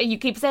know, you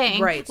keep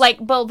saying, right. Like,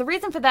 well, the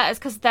reason for that is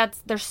because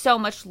there's so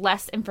much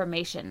less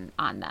information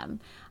on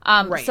them.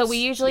 Right. So we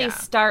usually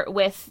start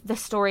with the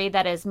story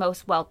that is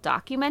most well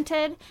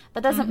documented.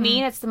 That doesn't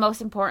mean it's the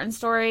most important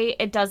story.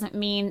 It doesn't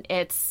mean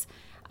it's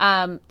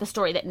the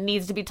story that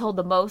needs to be told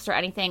the most or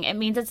anything. It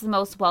means it's the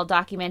most well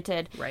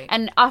documented, right.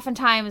 and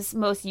oftentimes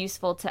most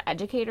useful to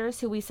educators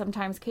who we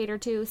sometimes cater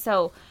to.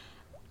 So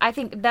I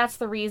think that's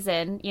the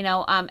reason, you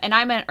know, and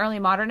I'm an early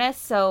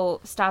modernist, so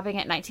stopping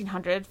at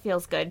 1900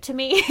 feels good to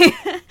me.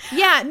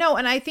 Yeah, no,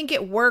 and I think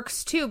it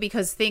works too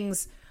because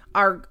things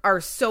are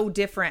so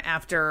different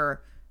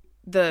after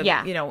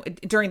you know,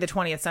 during the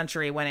 20th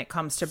century when it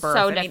comes to birth.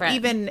 So different. I mean,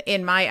 even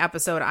in my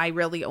episode, I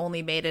really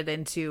only made it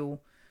into,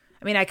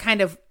 I mean, I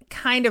kind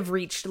of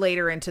reached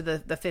later into the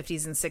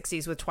 50s and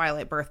 60s with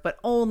Twilight birth, but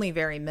only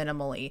very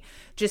minimally,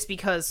 just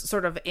because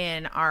sort of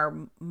in our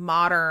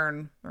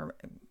modern or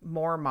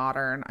more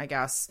modern, I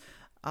guess,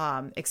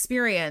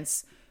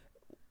 experience,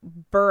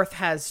 birth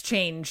has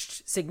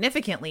changed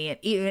significantly, and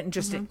even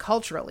just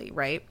culturally,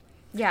 right?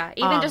 Yeah,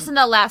 even just in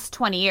the last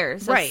 20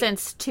 years, so right.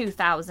 since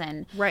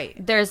 2000, right.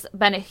 There's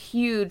been a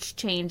huge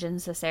change in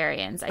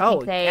cesareans. I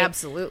think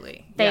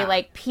absolutely. They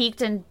like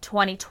peaked in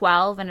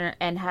 2012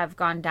 and have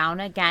gone down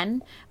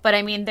again. But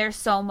I mean, there's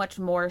so much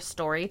more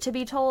story to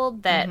be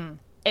told that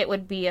it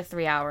would be a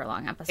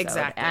 3-hour-long episode.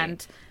 Exactly.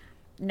 And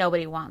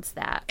nobody wants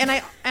that. And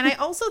I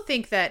also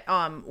think that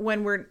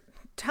when we're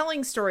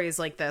telling stories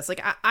like this,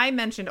 like I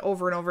mentioned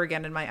over and over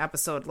again in my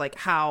episode, like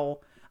how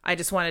I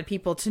just wanted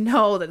people to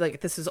know that like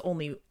this is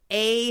only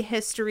a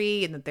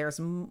history and that there's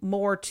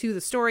more to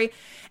the story.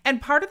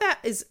 And part of that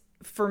is,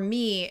 for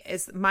me,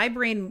 is my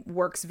brain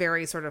works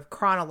very sort of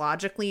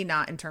chronologically,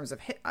 not in terms of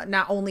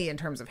not only in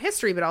terms of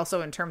history, but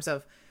also in terms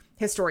of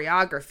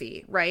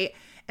historiography, right?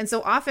 And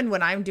so often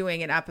when I'm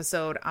doing an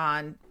episode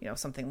on, you know,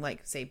 something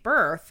like, say,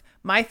 birth,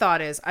 my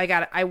thought is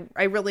I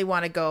really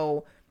want to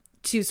go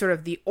to sort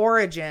of the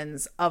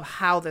origins of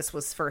how this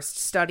was first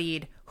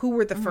studied, who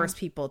were the first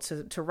people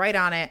to write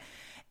on it.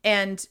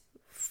 And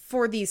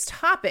for these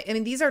topics, I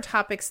mean, these are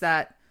topics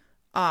that,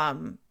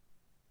 you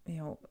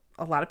know,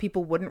 a lot of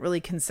people wouldn't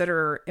really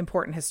consider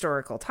important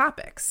historical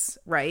topics,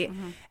 right?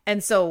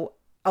 And so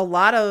a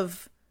lot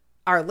of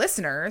our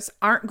listeners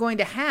aren't going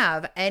to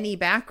have any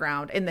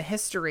background in the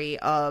history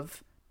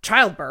of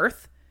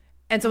childbirth.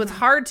 And so it's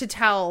hard to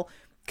tell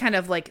kind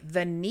of like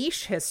the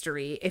niche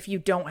history if you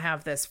don't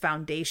have this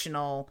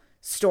foundational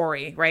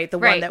story, right? The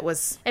one that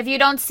was, if you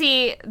don't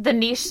see the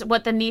niche,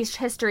 what the niche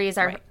histories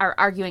are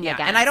arguing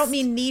against. And I don't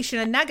mean niche in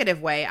a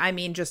negative way. I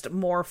mean just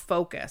more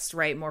focused,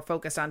 right? More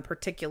focused on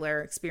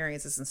particular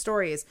experiences and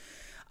stories.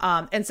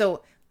 And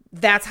so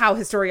that's how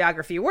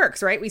historiography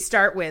works, right? We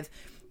start with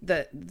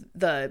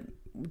the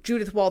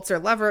Judith Walter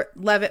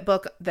Levitt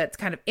book that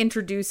kind of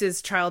introduces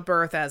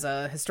childbirth as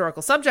a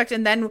historical subject.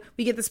 And then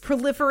we get this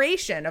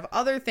proliferation of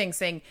other things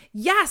saying,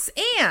 yes,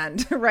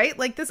 and, right?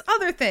 Like this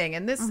other thing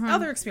and this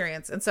other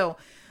experience. And so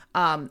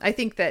I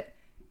think that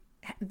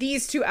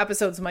these 2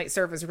 episodes might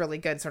serve as really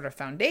good sort of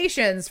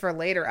foundations for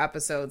later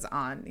episodes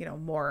on, you know,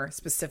 more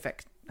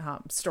specific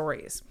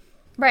stories.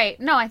 Right.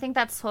 No, I think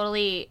that's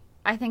totally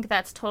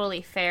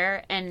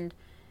fair.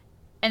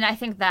 And I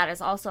think that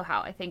is also how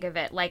I think of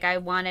it. Like, I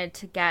wanted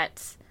to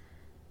get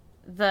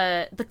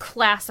the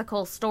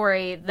classical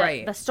story,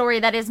 the story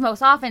that is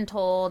most often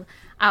told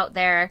out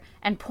there,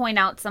 and point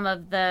out some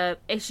of the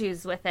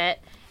issues with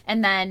it.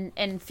 And then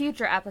in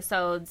future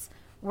episodes,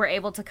 we're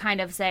able to kind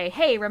of say,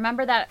 hey,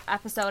 remember that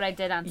episode I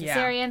did on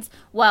cesareans? Yeah.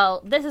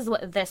 Well, this is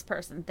what this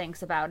person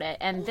thinks about it.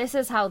 And this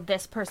is how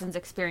this person's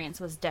experience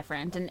was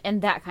different,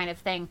 and that kind of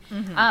thing.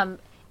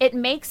 It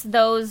makes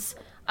those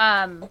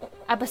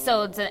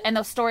episodes and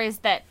those stories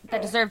that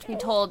deserve to be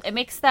told, it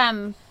makes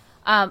them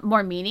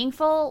more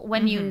meaningful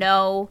when you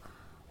know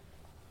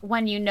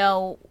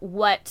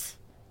what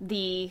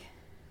the,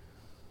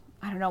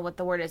 I don't know what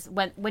the word is,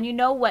 when you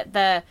know what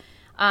the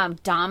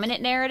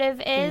dominant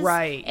narrative is,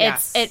 right?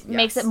 It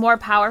makes it more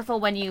powerful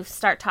when you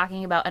start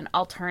talking about an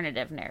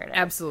alternative narrative.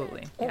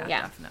 Absolutely. Yeah.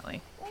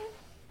 Definitely.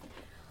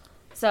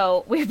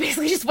 So we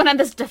basically just went on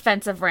this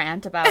defensive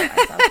rant about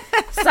ourselves.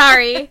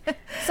 Sorry.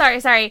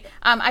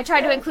 I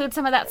tried to include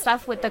some of that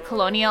stuff with the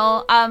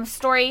colonial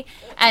story,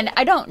 and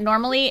I don't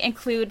normally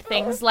include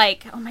things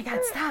like, oh my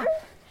God, stop.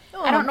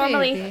 I don't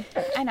normally,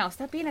 I know,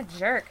 stop being a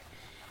jerk.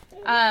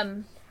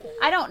 I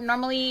don't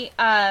normally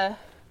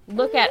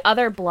look at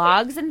other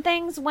blogs and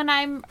things when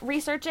I'm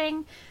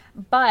researching,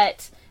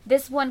 but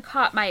this one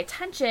caught my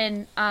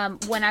attention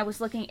when I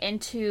was looking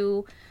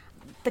into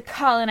the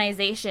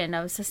colonization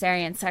of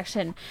cesarean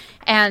section,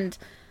 and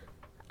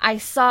I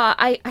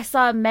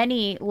saw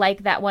many,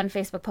 like that one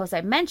Facebook post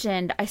I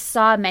mentioned, I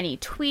saw many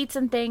tweets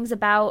and things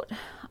about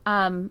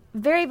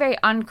very, very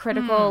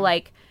uncritical,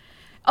 like,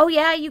 oh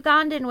yeah,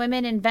 Ugandan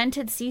women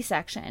invented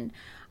C-section.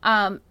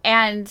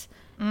 And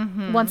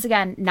once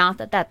again, not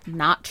that that's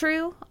not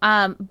true,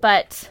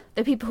 but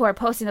the people who are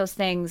posting those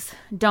things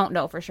don't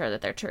know for sure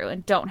that they're true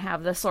and don't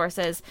have the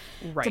sources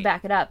to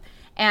back it up.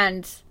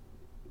 And,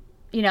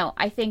 you know,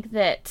 I think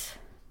that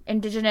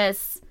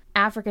Indigenous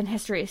African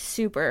history is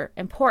super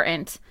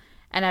important,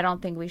 and I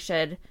don't think we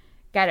should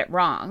get it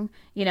wrong,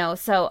 you know.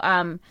 So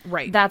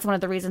that's one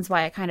of the reasons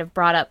why I kind of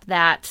brought up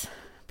that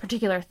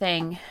particular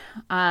thing,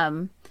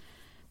 because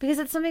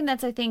it's something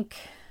that's, I think,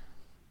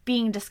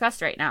 being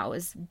discussed right now,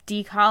 is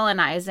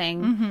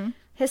decolonizing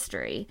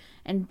history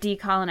and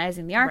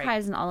decolonizing the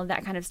archives and all of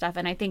that kind of stuff.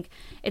 And I think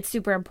it's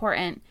super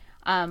important,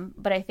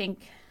 but I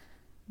think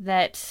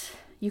that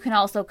you can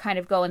also kind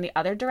of go in the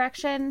other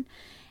direction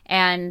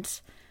and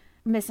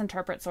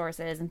misinterpret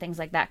sources and things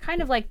like that.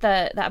 Kind of like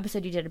the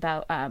episode you did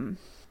about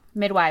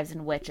midwives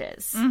and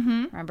witches.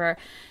 Remember,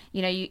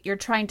 you know, you're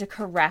trying to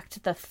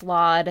correct the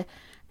flawed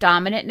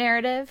dominant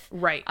narrative,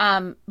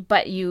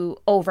 but you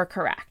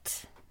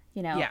overcorrect.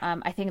 You know,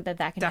 I think that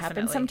can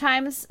happen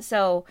sometimes.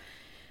 So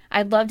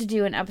I'd love to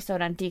do an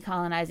episode on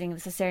decolonizing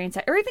the cesarean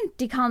section, or even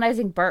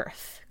decolonizing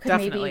birth. That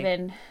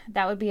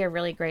would be a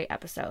really great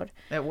episode.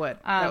 It would.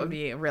 That would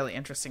be a really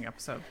interesting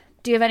episode.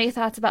 Do you have any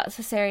thoughts about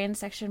cesarean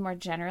section more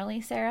generally,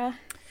 Sarah?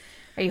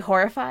 Are you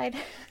horrified?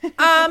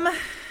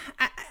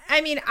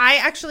 I mean,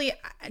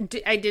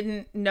 I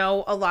didn't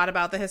know a lot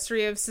about the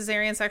history of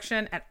cesarean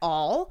section at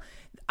all.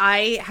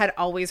 I had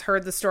always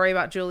heard the story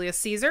about Julius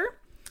Caesar.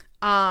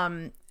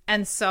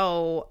 And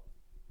so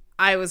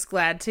I was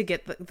glad to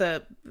get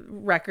the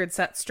record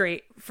set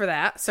straight for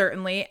that,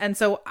 certainly. And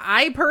so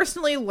I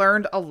personally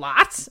learned a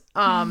lot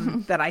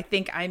that I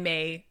think I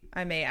may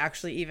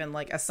actually even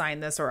like assign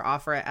this or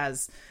offer it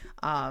as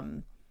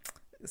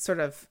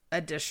sort of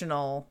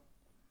additional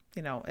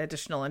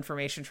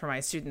information for my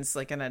students,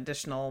 like an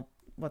additional,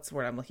 what's the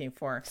word I'm looking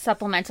for?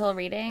 Supplemental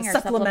reading or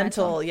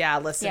supplemental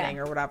listening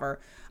or whatever.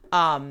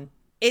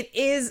 It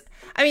is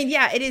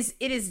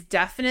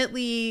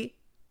definitely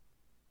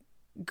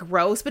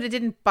gross, but it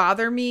didn't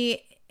bother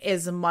me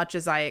as much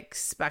as I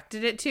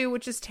expected it to,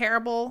 which is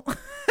terrible.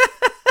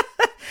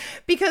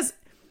 Because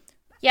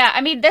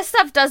I mean, this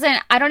stuff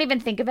I don't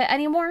even think of it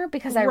anymore,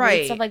 because I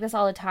read stuff like this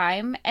all the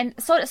time. And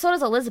so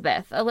does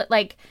Elizabeth.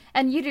 Like,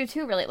 and you do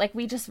too, really. Like,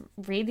 we just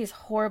read these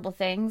horrible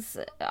things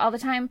all the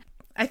time.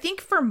 I think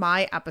for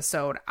my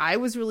episode, I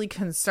was really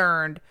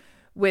concerned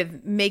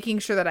with making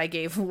sure that I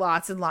gave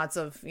lots and lots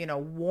of,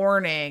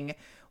 warning,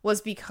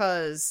 was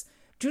because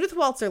Judith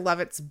Walter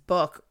Levitt's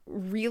book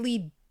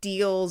really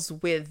deals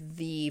with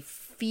the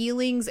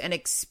feelings and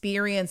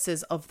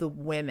experiences of the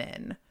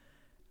women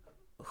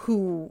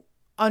who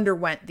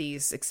underwent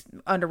these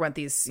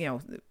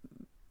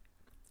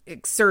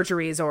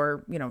surgeries,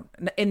 or,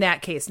 in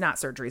that case, not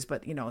surgeries,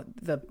 but,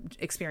 the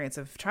experience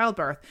of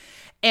childbirth.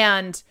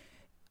 And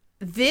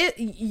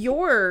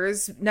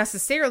yours,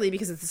 necessarily,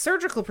 because it's a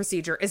surgical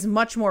procedure, is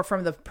much more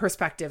from the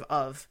perspective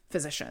of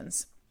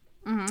physicians.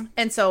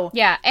 And so,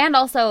 and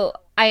also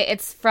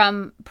it's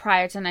from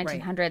prior to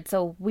 1900,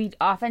 so we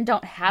often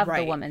don't have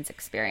the woman's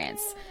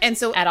experience, and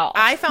so at all.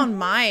 I found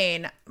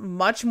mine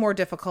much more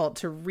difficult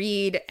to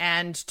read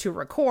and to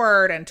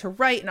record and to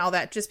write and all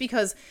that, just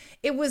because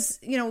it was,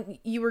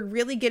 you were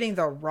really getting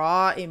the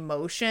raw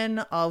emotion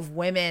of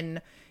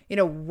women,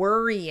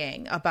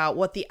 worrying about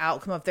what the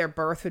outcome of their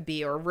birth would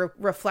be, or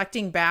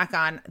reflecting back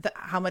on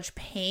how much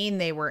pain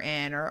they were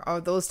in,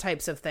 or those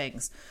types of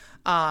things.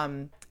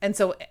 And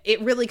so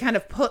it really kind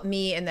of put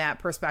me in that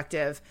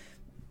perspective.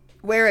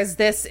 Whereas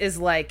this is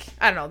like,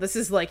 I don't know, this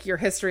is like your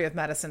history of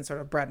medicine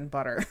sort of bread and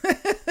butter.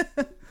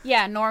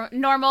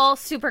 Normal,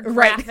 super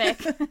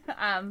graphic.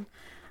 No,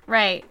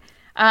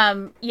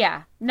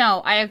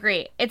 I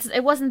agree.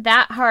 It wasn't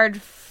that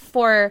hard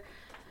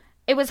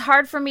it was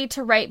hard for me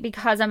to write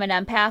because I'm an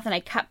empath, and I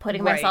kept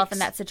putting myself in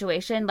that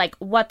situation. Like,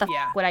 what the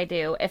f would I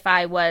do if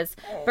I was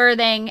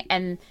birthing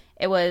and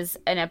it was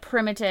in a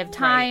primitive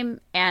time?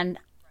 And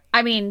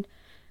I mean,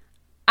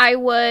 I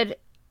would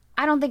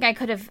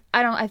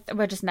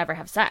just never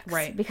have sex,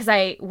 because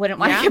I wouldn't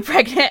want to get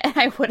pregnant, and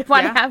I wouldn't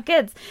want to have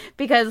kids,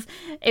 because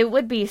it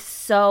would be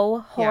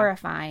so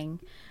horrifying.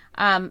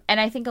 And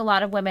I think a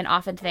lot of women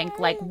often think,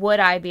 like, would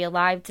I be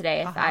alive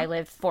today if I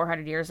lived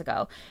 400 years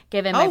ago,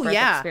 given my birth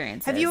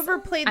experiences? Have you ever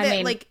played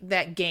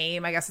that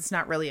game? I guess it's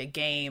not really a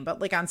game, but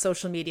like on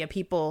social media,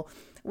 people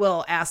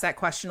will ask that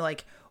question,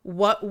 like,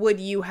 what would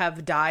you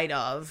have died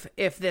of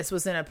if this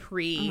was in a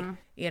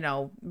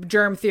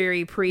germ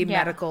theory,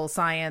 pre-medical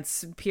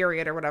science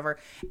period or whatever?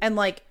 And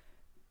like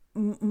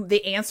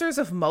the answers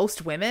of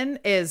most women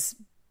is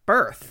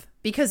birth,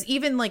 because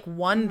even like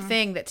one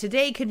thing that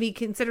today could be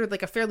considered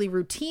like a fairly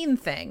routine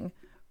thing,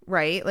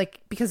 right?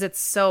 Like, because it's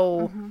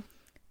so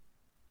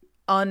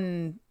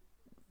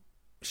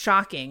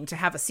shocking to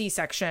have a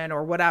C-section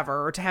or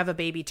whatever, or to have a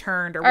baby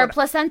turned or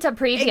placenta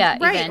previa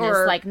even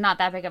or is like not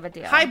that big of a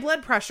deal. High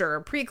blood pressure,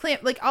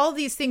 pre-eclampsia, like all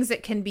these things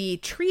that can be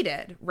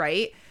treated,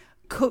 right,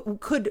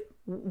 could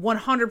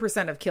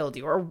 100% have killed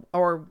you,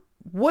 or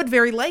would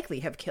very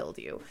likely have killed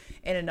you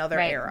in another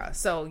era.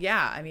 So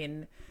yeah, I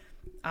mean,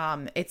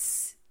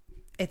 it's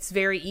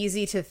very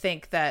easy to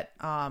think that,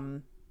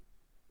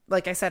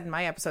 like I said in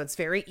my episode, it's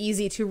very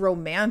easy to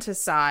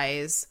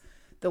romanticize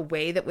the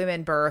way that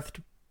women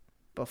birthed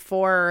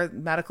before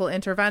medical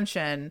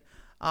intervention,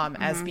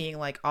 as being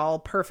like all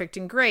perfect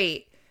and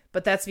great.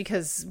 But that's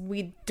because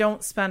we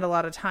don't spend a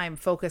lot of time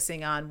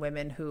focusing on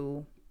women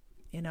who,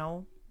 you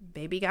know,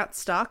 baby got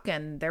stuck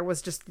and there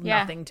was just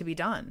nothing to be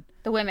done.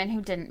 The women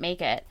who didn't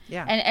make it.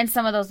 Yeah. And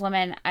some of those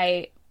women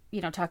I,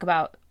 talk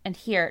about and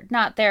hear,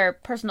 not their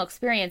personal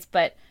experience,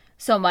 but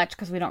so much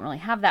because we don't really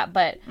have that.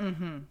 But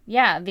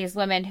yeah, these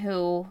women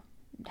who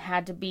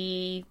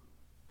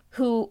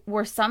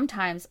were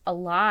sometimes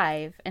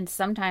alive and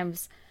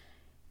sometimes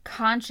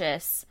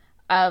conscious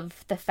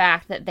of the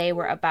fact that they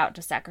were about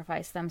to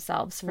sacrifice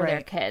themselves for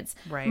their kids.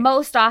 Right.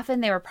 Most often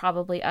they were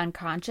probably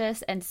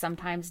unconscious and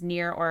sometimes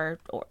near or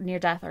near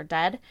death or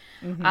dead.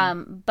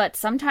 But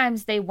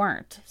sometimes they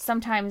weren't.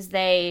 Sometimes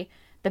they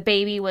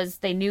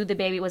knew the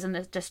baby was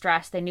in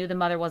distress. They knew the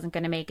mother wasn't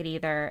going to make it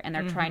either. And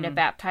they're trying to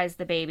baptize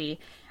the baby.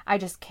 I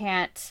just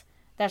can't.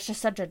 That's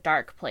just such a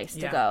dark place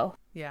to go.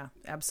 Yeah,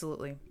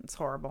 absolutely. It's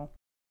horrible.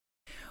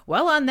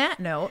 Well, on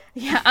that note.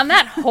 Yeah, on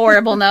that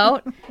horrible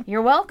note,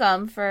 you're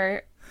welcome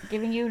for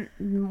giving you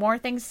more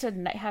things to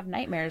have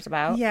nightmares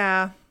about.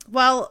 Yeah.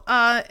 Well,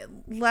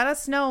 let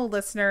us know,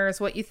 listeners,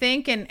 what you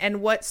think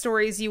and what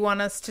stories you want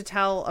us to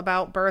tell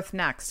about birth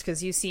next,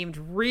 because you seemed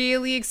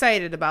really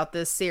excited about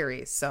this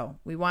series. So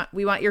we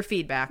want your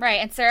feedback.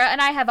 Right. And Sarah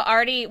and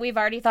I we've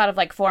already thought of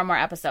like 4 more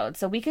episodes.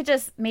 So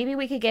maybe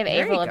we could give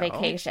April a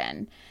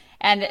vacation.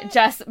 And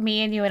just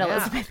me and you and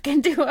Elizabeth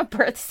can do a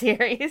birth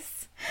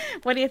series.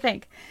 What do you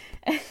think?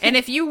 And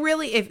if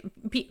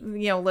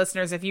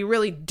listeners, if you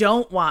really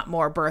don't want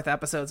more birth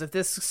episodes, if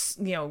this,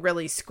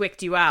 really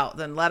squicked you out,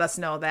 then let us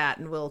know that,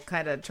 and we'll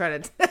kind of try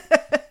to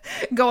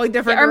go a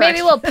different direction. Or maybe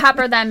direction. we'll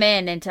pepper them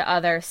into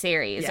other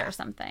series or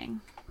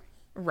something.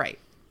 Right.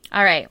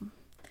 All right.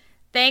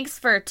 Thanks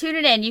for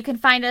tuning in. You can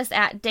find us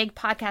at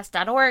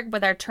digpodcast.org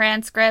with our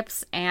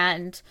transcripts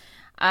and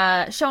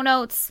show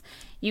notes.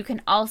 You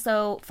can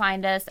also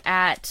find us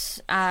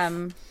at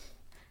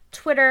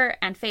Twitter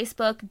and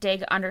Facebook,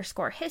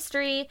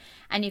 dig_history.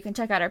 And you can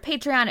check out our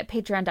Patreon at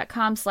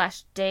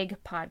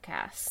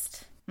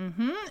patreon.com/digpodcast.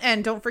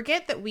 And don't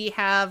forget that we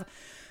have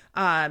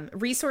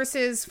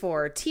resources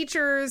for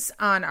teachers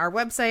on our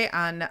website,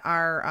 on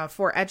our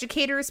For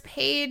Educators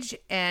page.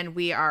 And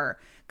we are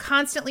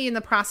constantly in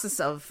the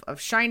process of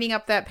shining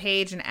up that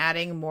page and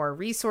adding more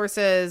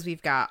resources.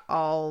 We've got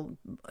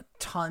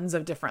tons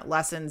of different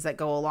lessons that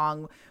go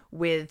along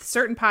with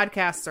certain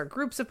podcasts or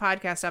groups of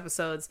podcast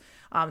episodes.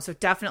 So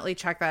definitely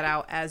check that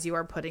out as you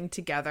are putting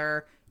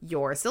together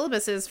your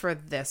syllabuses for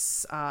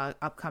this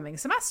upcoming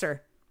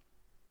semester.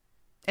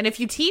 And if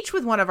you teach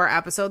with one of our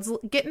episodes,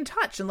 get in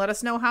touch and let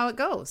us know how it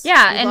goes.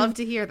 Yeah. We'd love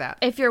to hear that.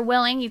 If you're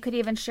willing, you could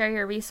even share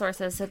your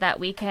resources so that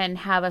we can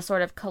have a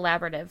sort of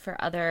collaborative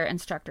for other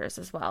instructors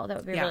as well. That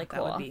would be really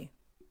cool.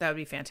 That would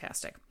be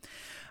fantastic.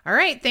 All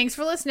right. Thanks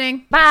for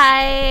listening.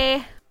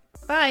 Bye.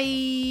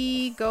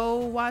 Bye. Go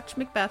watch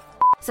Macbeth.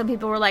 Some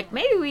people were like,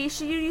 maybe we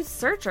should use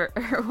search or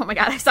oh my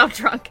God, I sound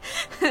drunk.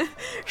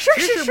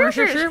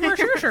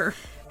 Sure.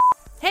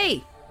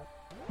 Hey.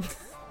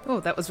 Oh,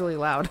 that was really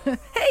loud.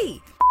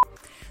 Hey.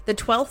 The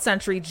 12th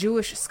century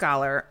Jewish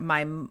scholar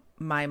Maimonides.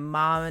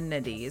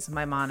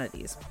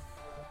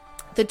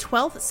 The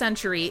 12th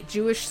century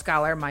Jewish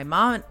scholar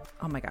Maimonides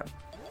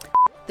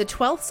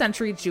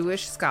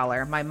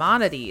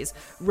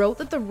wrote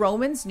that the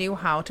Romans knew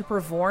how to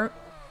perform.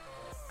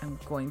 I'm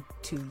going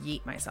to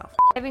yeet myself.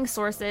 Surviving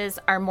sources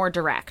are more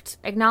direct,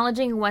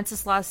 acknowledging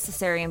Wenceslaus'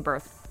 cesarean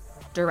birth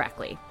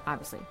directly,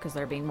 obviously, because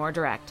they're being more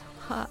direct.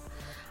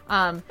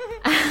 I'm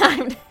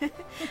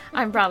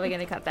probably going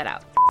to cut that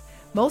out.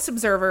 Most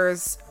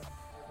observers,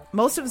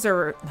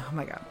 oh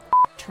my God.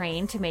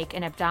 Trained to make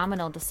an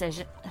abdominal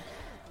decision.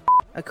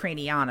 A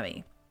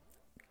craniotomy.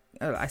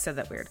 Oh, I said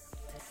that weird.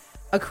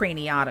 A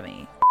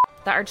craniotomy.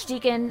 The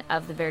Archdeacon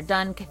of the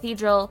Verdun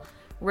Cathedral,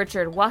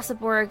 Richard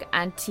Wasserburg,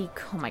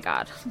 Antique. Oh my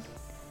God.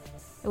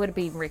 It would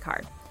be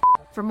Ricard.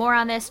 For more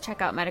on this,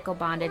 check out Medical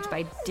Bondage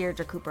by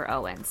Deirdre Cooper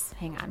Owens.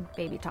 Hang on,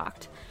 baby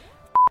talked.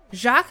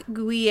 Jacques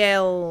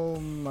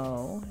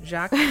Guillemot.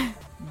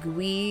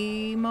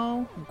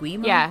 Guillemot?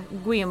 Yeah,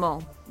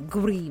 Guillemot.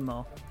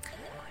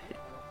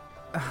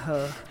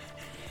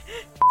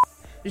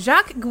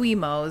 Jacques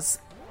Guillemot's.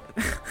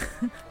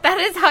 That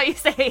is how you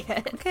say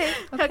it.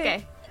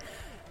 Okay.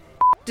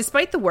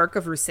 Despite the work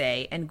of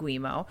Rousset and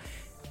Guillemot.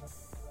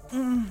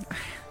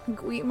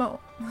 Guillemot.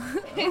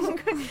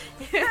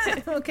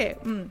 Okay,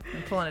 I'm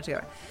pulling it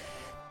together.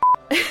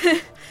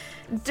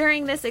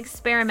 During this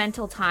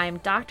experimental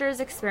time, doctors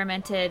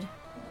experimented.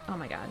 Oh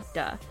my God,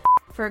 duh.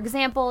 For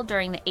example,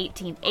 during the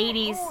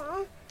 1880s,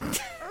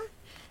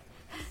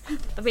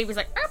 The baby's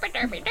like, derby,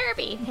 derby,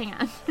 derby. Hang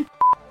on.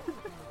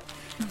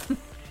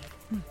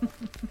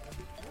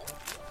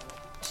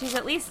 She's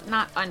at least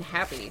not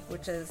unhappy,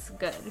 which is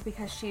good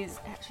because she's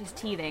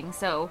teething.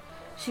 So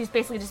she's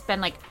basically just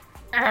been like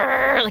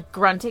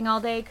grunting all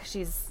day because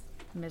she's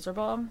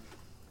miserable.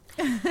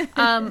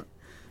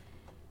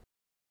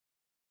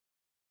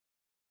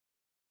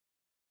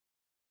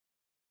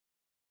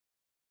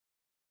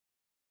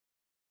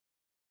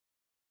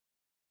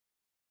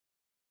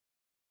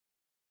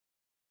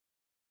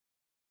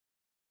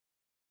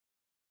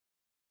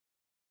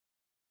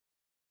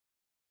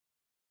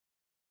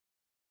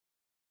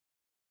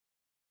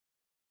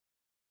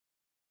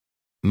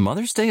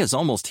 Mother's Day is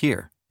almost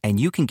here, and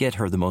you can get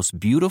her the most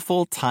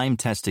beautiful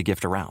time-tested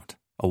gift around.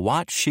 A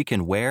watch she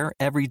can wear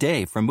every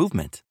day from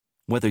Movement.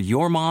 Whether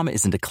your mom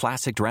is into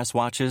classic dress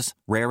watches,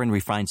 rare and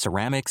refined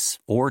ceramics,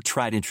 or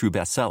tried-and-true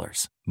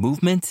bestsellers,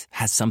 Movement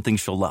has something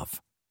she'll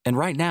love. And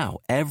right now,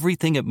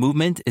 everything at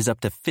Movement is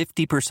up to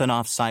 50%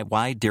 off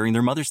site-wide during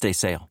their Mother's Day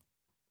sale.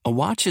 A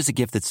watch is a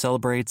gift that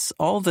celebrates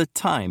all the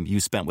time you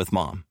spent with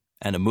mom,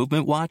 and a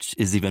Movement watch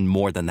is even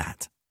more than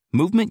that.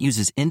 Movement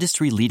uses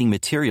industry-leading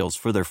materials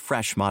for their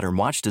fresh, modern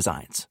watch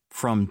designs,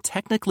 from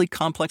technically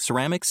complex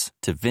ceramics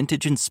to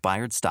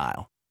vintage-inspired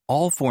style,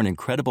 all for an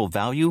incredible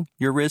value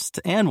your wrist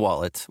and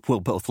wallet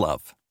will both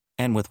love.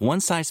 And with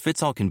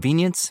one-size-fits-all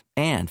convenience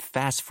and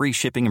fast free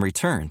shipping and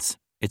returns,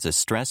 it's a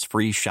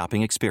stress-free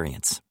shopping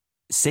experience.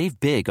 Save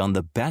big on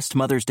the best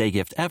Mother's Day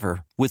gift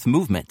ever with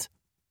Movement.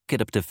 Get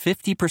up to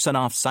 50%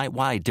 off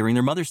site-wide during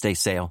their Mother's Day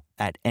sale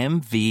at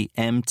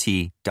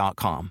MVMT.com.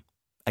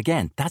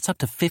 Again, that's up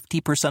to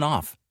 50%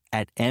 off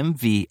at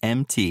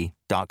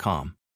MVMT.com.